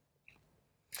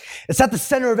 It's at the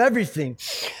center of everything.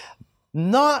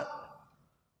 It's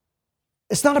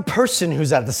not a person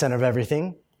who's at the center of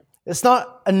everything. It's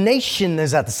not a nation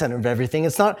that's at the center of everything.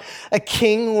 It's not a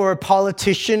king or a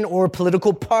politician or a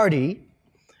political party.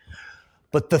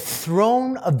 But the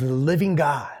throne of the living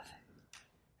God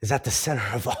is at the center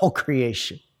of all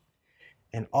creation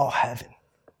and all heaven.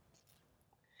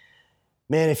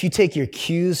 Man, if you take your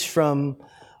cues from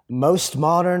most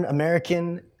modern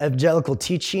American evangelical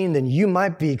teaching, then you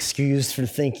might be excused for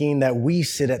thinking that we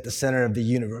sit at the center of the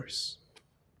universe.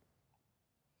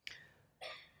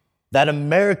 That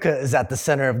America is at the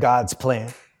center of God's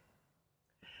plan.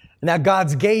 And that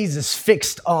God's gaze is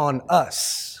fixed on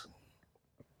us.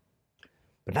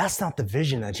 But that's not the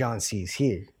vision that John sees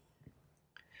here.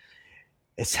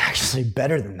 It's actually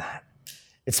better than that.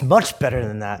 It's much better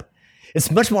than that.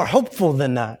 It's much more hopeful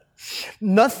than that.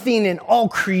 Nothing in all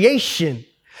creation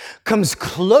comes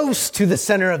close to the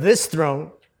center of this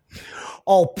throne.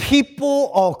 All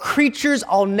people, all creatures,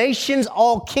 all nations,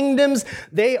 all kingdoms,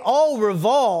 they all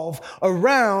revolve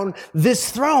around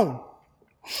this throne.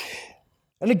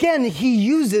 And again,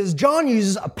 John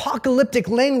uses apocalyptic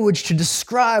language to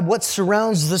describe what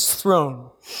surrounds this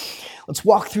throne. Let's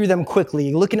walk through them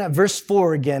quickly. Looking at verse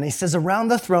 4 again, he says, around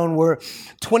the throne were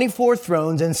 24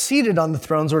 thrones, and seated on the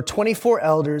thrones were 24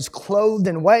 elders, clothed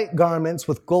in white garments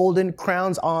with golden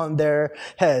crowns on their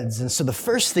heads. And so the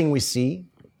first thing we see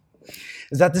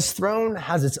is that this throne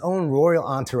has its own royal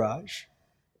entourage.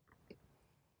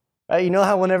 Right? You know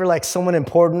how whenever like someone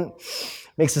important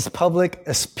makes this public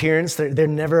appearance, they're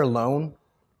never alone.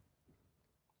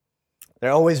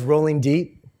 They're always rolling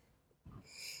deep.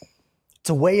 It's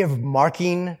a way of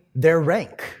marking their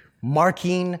rank,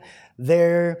 marking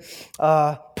their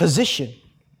position.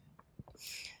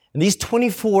 And these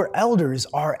 24 elders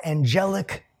are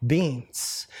angelic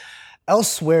beings.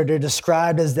 Elsewhere, they're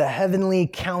described as the heavenly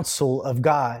council of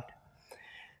God.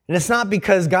 And it's not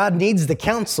because God needs the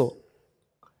council.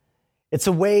 It's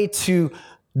a way to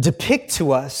depict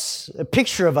to us a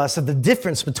picture of us, of the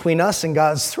difference between us and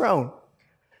God's throne.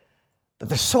 That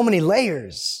there's so many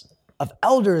layers of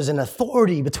elders and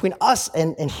authority between us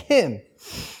and Him.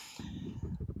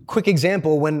 Quick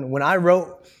example, when I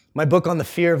wrote my book on the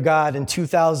fear of God in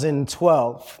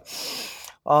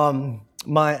 2012,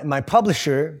 my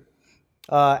publisher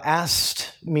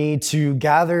asked me to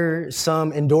gather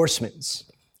some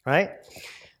endorsements, right?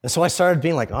 And so I started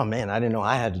being like, oh man, I didn't know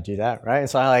I had to do that, right? And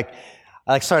so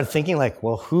I started thinking like,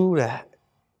 well, who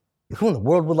in the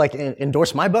world would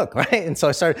endorse my book, right? And so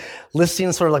I started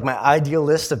listing sort of like my ideal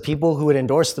list of people who would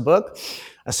endorse the book.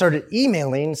 I started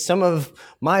emailing some of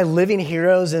my living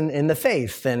heroes in the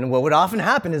faith. And what would often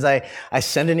happen is I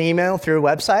send an email through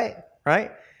a website,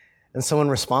 right? And someone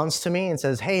responds to me and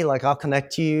says, hey, I'll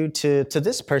connect you to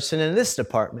this person in this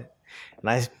department. And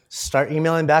I start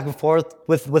emailing back and forth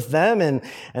with them, and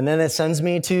then it sends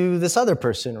me to this other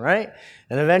person, right?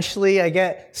 And eventually I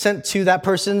get sent to that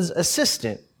person's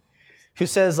assistant, who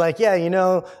says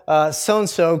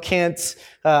so-and-so can't,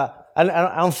 I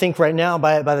don't think right now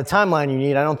by the timeline you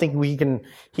need, I don't think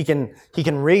he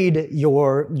can read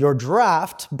your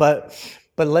draft, but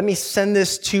let me send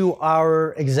this to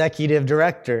our executive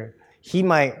director. He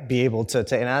might be able to,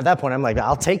 and at that point I'm like,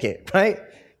 I'll take it, right?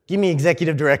 Give me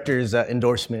executive director's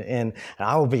endorsement, and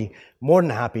I will be more than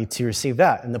happy to receive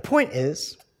that. And the point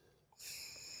is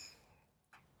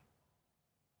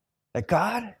that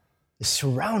God is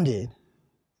surrounded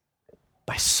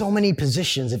by so many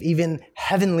positions of even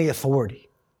heavenly authority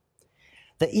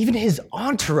that even His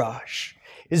entourage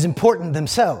is important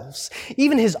themselves.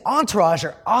 Even His entourage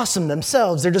are awesome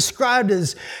themselves. They're described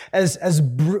as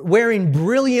wearing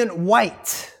brilliant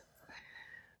white.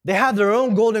 They have their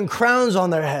own golden crowns on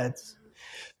their heads.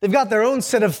 They've got their own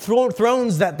set of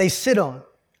thrones that they sit on.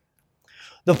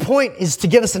 The point is to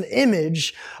give us an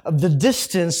image of the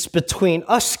distance between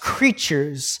us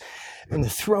creatures and the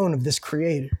throne of this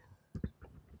Creator.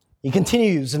 He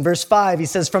continues in verse 5, he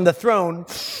says, from the throne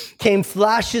came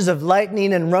flashes of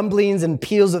lightning and rumblings and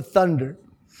peals of thunder.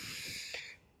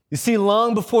 You see,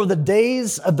 long before the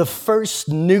days of the first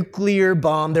nuclear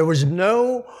bomb, there was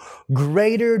no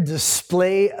greater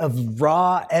display of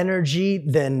raw energy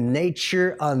than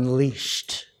nature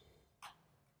unleashed,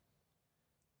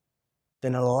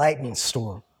 than a lightning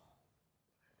storm.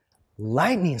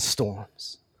 Lightning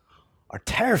storms are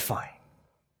terrifying,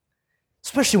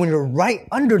 especially when you're right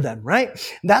under them, right?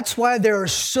 That's why there are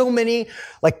so many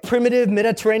primitive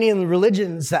Mediterranean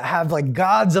religions that have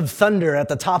gods of thunder at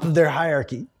the top of their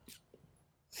hierarchy.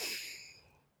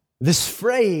 This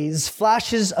phrase,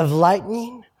 flashes of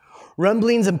lightning,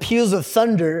 rumblings and peals of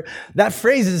thunder, that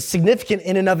phrase is significant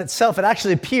in and of itself. It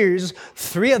actually appears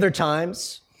 3 other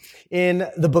times in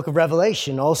the book of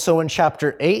Revelation, also in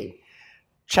chapter 8,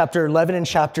 chapter 11, and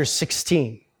chapter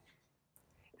 16.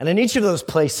 And in each of those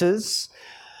places,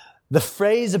 the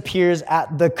phrase appears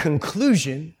at the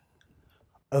conclusion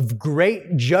of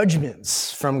great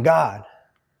judgments from God.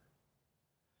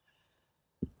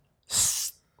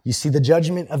 You see the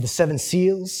judgment of the 7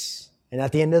 seals, and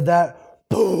at the end of that,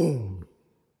 boom!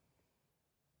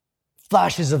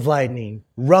 Flashes of lightning,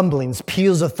 rumblings,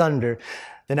 peals of thunder.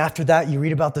 Then after that, you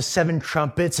read about the 7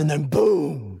 trumpets, and then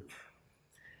boom!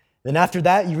 Then after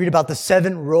that, you read about the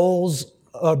 7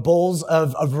 bowls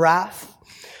of wrath,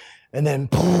 and then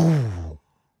boom!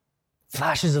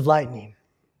 Flashes of lightning,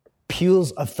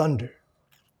 peals of thunder.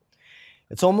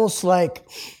 It's almost like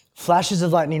flashes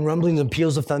of lightning, rumblings, and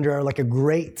peals of thunder are like a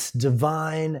great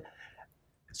divine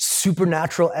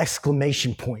supernatural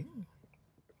exclamation point.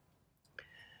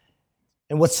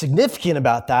 And what's significant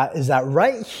about that is that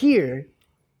right here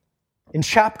in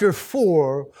chapter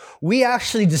 4, we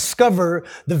actually discover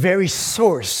the very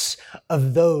source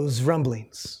of those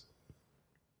rumblings.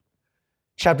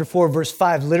 Chapter 4, verse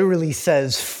 5 literally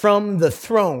says, from the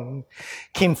throne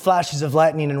came flashes of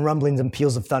lightning and rumblings and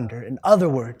peals of thunder. In other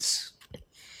words,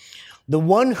 the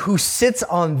one who sits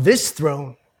on this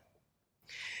throne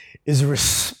is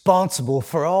responsible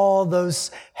for all those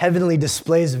heavenly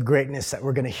displays of greatness that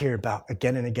we're going to hear about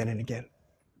again and again and again.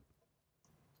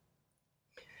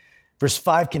 Verse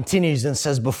 5 continues and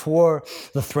says, before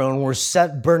the throne were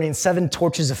set burning 7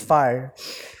 torches of fire,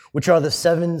 which are the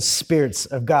 7 spirits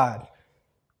of God.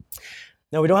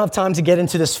 Now, we don't have time to get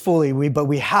into this fully, but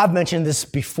we have mentioned this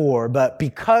before. But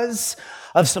because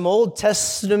of some Old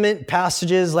Testament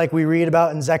passages like we read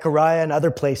about in Zechariah and other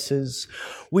places,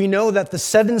 we know that the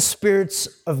seven spirits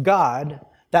of God,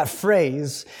 that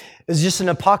phrase, is just an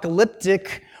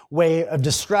apocalyptic way of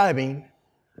describing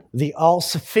the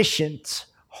all-sufficient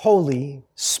Holy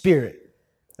Spirit,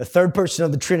 the third person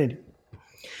of the Trinity.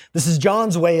 This is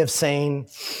John's way of saying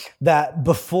that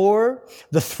before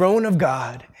the throne of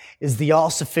God is the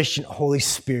all-sufficient Holy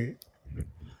Spirit,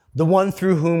 the one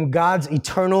through whom God's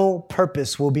eternal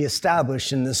purpose will be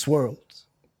established in this world.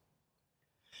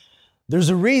 There's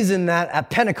a reason that at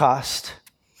Pentecost,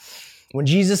 when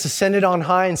Jesus ascended on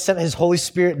high and sent his Holy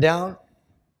Spirit down,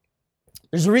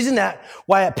 there's a reason that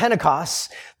why at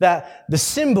Pentecost that the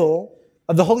symbol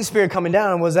of the Holy Spirit coming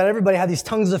down was that everybody had these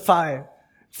tongues of fire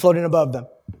floating above them.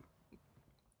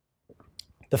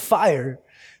 The fire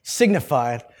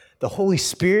signified the Holy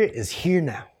Spirit is here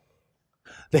now.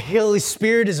 The Holy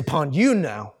Spirit is upon you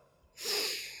now.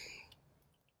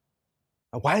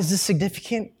 Now, why is this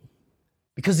significant?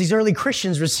 Because these early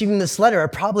Christians receiving this letter are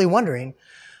probably wondering,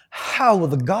 how will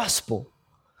the gospel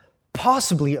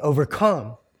possibly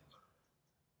overcome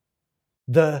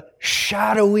the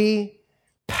shadowy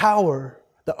power,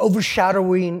 the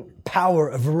overshadowing power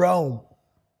of Rome?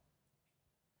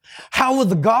 How will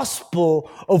the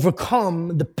gospel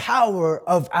overcome the power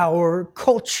of our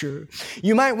culture?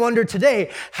 You might wonder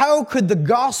today, how could the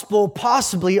gospel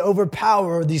possibly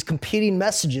overpower these competing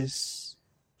messages?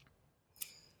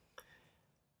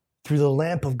 Through the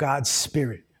lamp of God's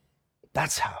Spirit.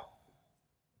 That's how.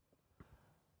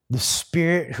 The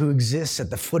Spirit who exists at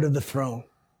the foot of the throne.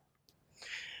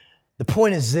 The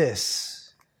point is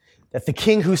this, that the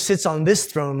King who sits on this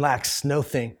throne lacks no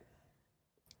thing.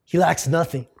 He lacks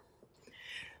nothing.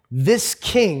 This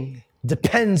King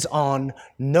depends on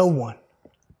no one.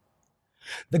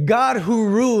 The God who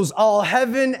rules all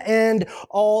heaven and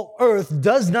all earth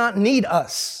does not need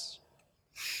us.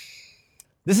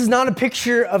 This is not a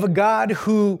picture of a God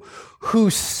who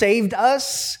saved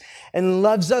us and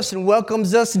loves us and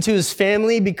welcomes us into his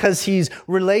family because he's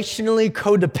relationally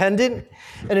codependent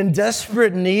and in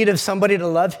desperate need of somebody to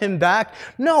love him back.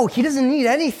 No, he doesn't need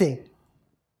anything.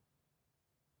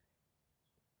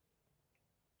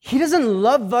 He doesn't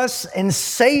love us and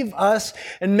save us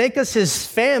and make us his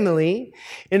family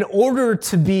in order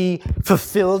to be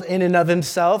fulfilled in and of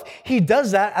himself. He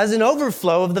does that as an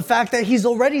overflow of the fact that he's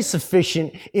already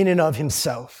sufficient in and of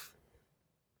himself.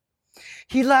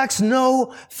 He lacks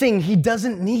no thing. He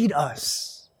doesn't need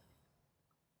us.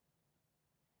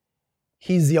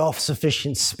 He's the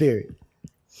all-sufficient Spirit.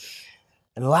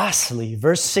 And lastly,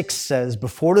 verse 6 says,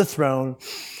 before the throne,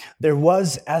 there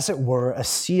was, as it were, a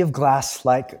sea of glass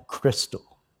like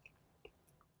crystal.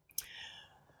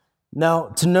 Now,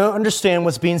 to understand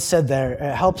what's being said there,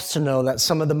 it helps to know that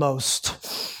some of the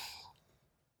most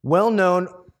well-known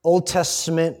Old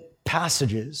Testament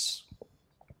passages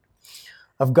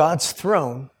of God's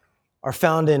throne are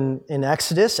found in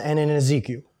Exodus and in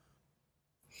Ezekiel.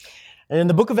 And in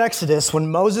the book of Exodus,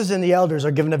 when Moses and the elders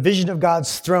are given a vision of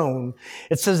God's throne,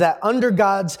 it says that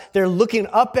they're looking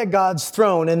up at God's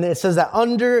throne, and it says that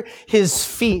under his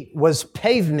feet was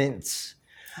pavement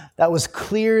that was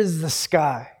clear as the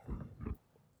sky.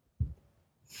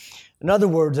 In other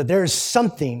words, that there is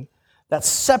something that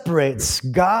separates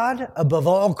God above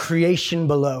all creation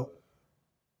below.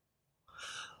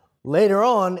 Later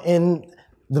on in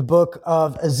the book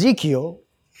of Ezekiel,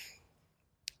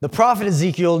 the prophet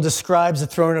Ezekiel describes the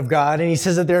throne of God, and he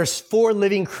says that there's 4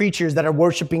 living creatures that are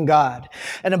worshiping God.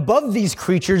 And above these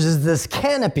creatures is this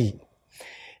canopy.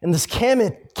 And this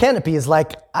canopy is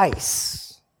like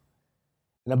ice.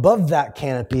 And above that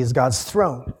canopy is God's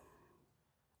throne.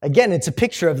 Again, it's a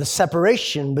picture of the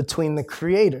separation between the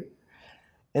Creator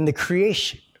and the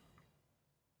creation.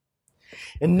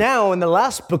 And now in the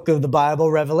last book of the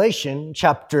Bible, Revelation,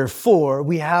 chapter 4,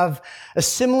 we have a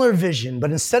similar vision,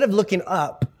 but instead of looking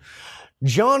up,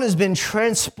 John has been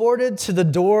transported to the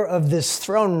door of this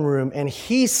throne room, and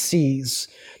he sees,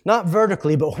 not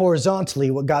vertically, but horizontally,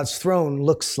 what God's throne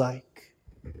looks like.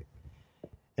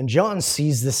 And John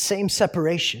sees the same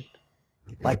separation,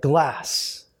 like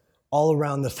glass, all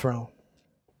around the throne.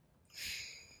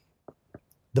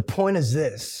 The point is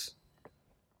this: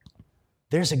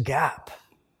 there's a gap.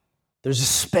 There's a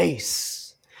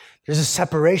space. There's a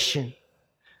separation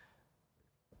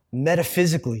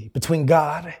metaphysically between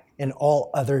God and all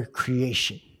other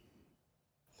creation.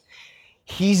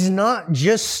 He's not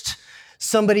just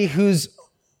somebody who's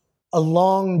a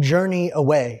long journey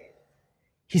away.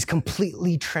 He's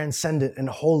completely transcendent and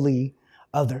wholly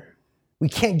other. We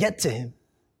can't get to him.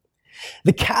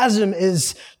 The chasm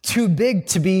is too big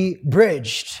to be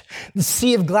bridged. The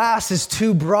sea of glass is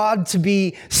too broad to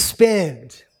be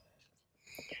spanned.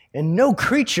 And no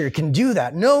creature can do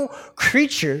that. No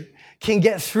creature can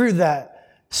get through that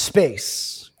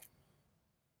space.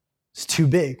 It's too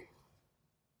big.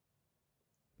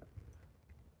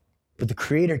 But the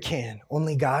Creator can.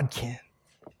 Only God can.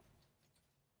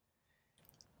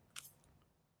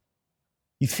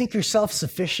 You think you're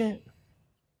self-sufficient?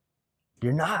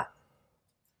 You're not.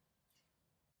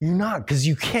 You're not, because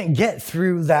you can't get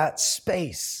through that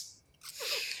space.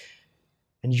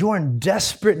 And you're in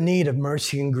desperate need of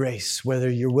mercy and grace, whether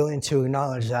you're willing to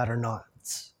acknowledge that or not.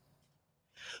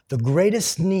 The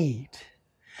greatest need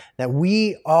that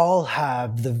we all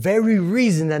have, the very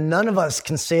reason that none of us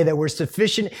can say that we're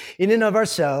sufficient in and of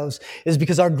ourselves, is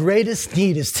because our greatest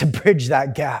need is to bridge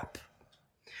that gap,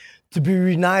 to be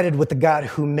reunited with the God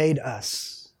who made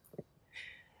us.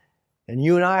 And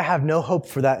you and I have no hope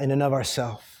for that in and of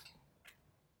ourselves.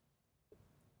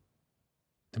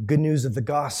 The good news of the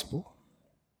gospel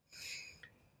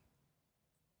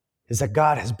is that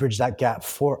God has bridged that gap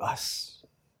for us.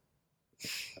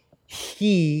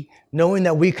 He, knowing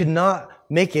that we could not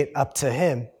make it up to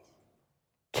him,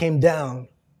 came down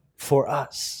for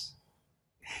us.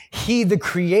 He, the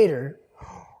Creator,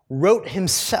 wrote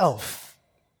himself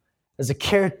as a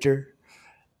character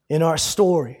in our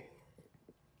story.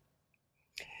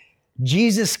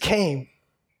 Jesus came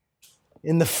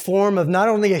in the form of not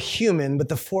only a human, but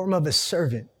the form of a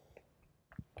servant.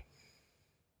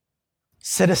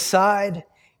 Set aside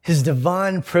his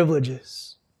divine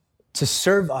privileges to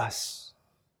serve us,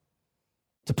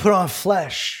 to put on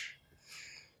flesh,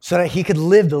 so that he could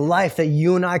live the life that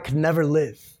you and I could never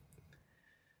live,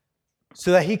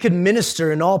 so that he could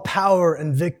minister in all power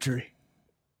and victory,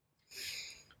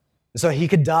 so he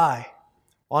could die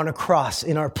on a cross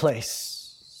in our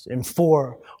place and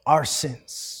for our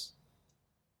sins.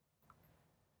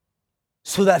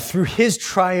 So that through his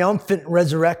triumphant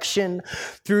resurrection,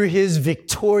 through his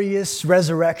victorious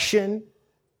resurrection,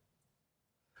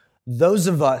 those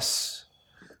of us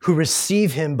who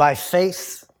receive him by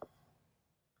faith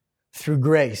through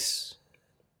grace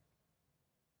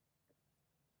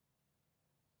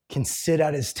can sit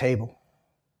at his table,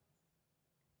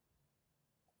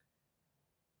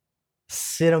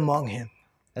 sit among him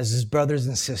as his brothers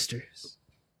and sisters,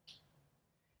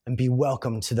 and be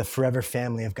welcomed to the forever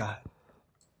family of God.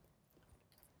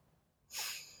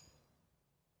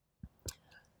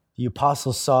 The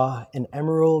apostles saw an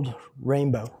emerald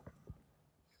rainbow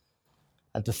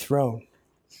at the throne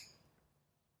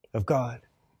of God.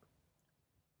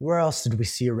 Where else did we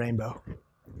see a rainbow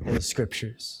in the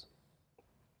scriptures?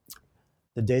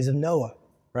 The days of Noah,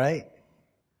 right?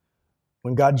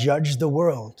 When God judged the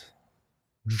world,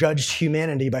 judged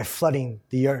humanity by flooding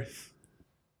the earth.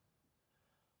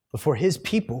 But for his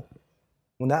people,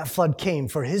 when that flood came,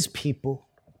 for his people,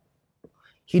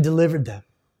 he delivered them.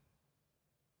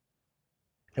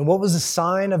 And what was the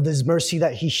sign of this mercy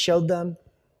that he showed them?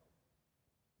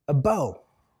 A bow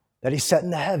that he set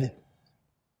into heaven.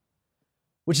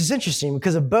 Which is interesting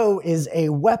because a bow is a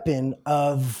weapon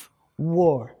of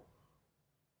war.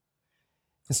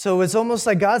 And so it's almost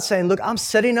like God saying, look, I'm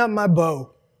setting up my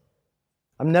bow.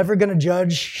 I'm never going to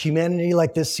judge humanity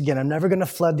like this again. I'm never going to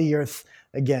flood the earth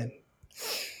again.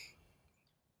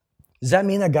 Does that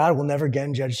mean that God will never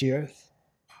again judge the earth?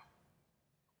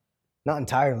 Not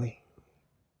entirely.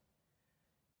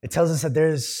 It tells us that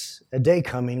there's a day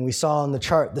coming. We saw on the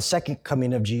chart the second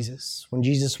coming of Jesus, when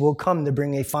Jesus will come to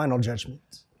bring a final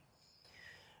judgment.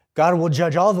 God will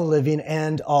judge all the living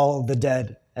and all the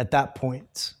dead at that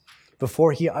point,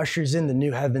 before he ushers in the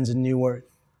new heavens and new earth.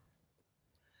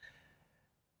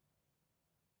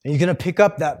 And he's going to pick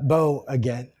up that bow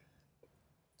again.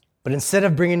 But instead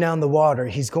of bringing down the water,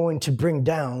 he's going to bring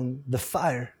down the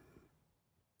fire.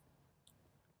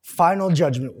 Final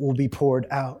judgment will be poured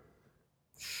out.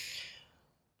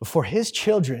 Before his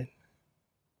children,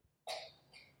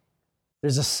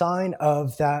 there's a sign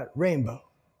of that rainbow.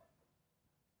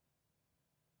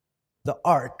 The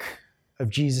ark of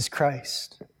Jesus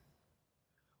Christ.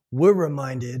 We're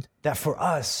reminded that for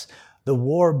us, the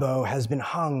war bow has been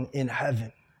hung in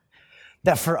heaven.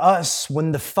 That for us,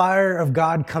 when the fire of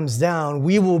God comes down,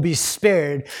 we will be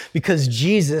spared because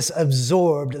Jesus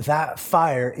absorbed that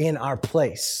fire in our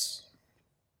place.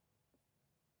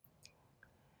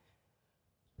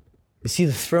 You see,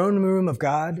 the throne room of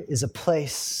God is a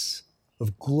place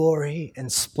of glory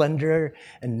and splendor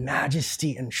and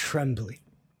majesty and trembling.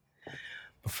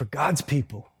 But for God's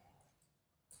people,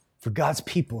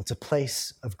 it's a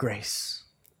place of grace,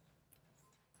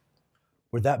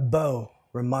 where that bow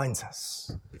reminds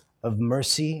us of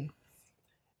mercy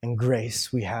and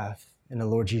grace we have in the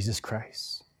Lord Jesus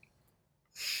Christ.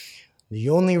 The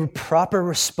only proper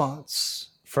response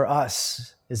for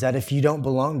us is that if you don't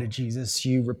belong to Jesus,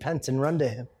 you repent and run to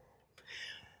him,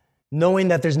 knowing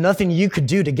that there's nothing you could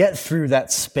do to get through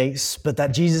that space, but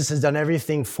that Jesus has done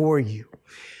everything for you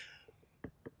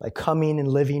by coming and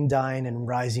living, dying, and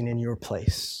rising in your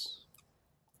place.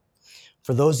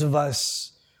 For those of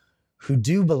us who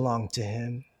do belong to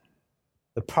him,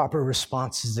 the proper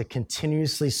response is to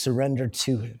continuously surrender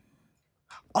to him.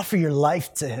 Offer your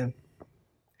life to him.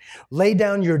 Lay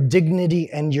down your dignity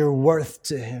and your worth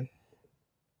to him.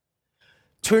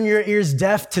 Turn your ears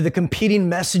deaf to the competing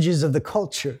messages of the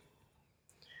culture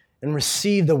and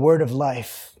receive the word of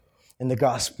life in the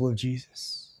gospel of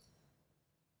Jesus.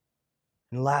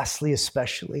 And lastly,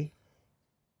 especially,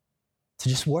 to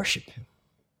just worship him.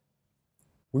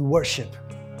 We worship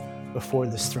before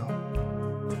this throne.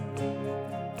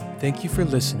 Thank you for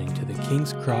listening to the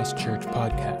King's Cross Church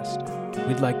podcast.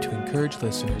 We'd like to encourage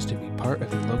listeners to be part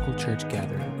of a local church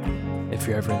gathering. If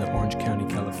you're ever in the Orange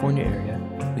County, California area,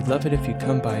 we'd love it if you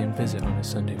come by and visit on a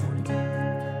Sunday morning.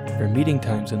 For meeting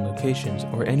times and locations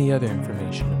or any other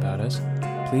information about us,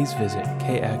 please visit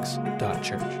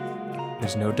kx.church.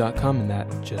 There's no .com in that,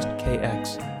 just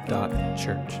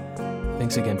kx.church.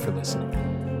 Thanks again for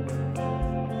listening.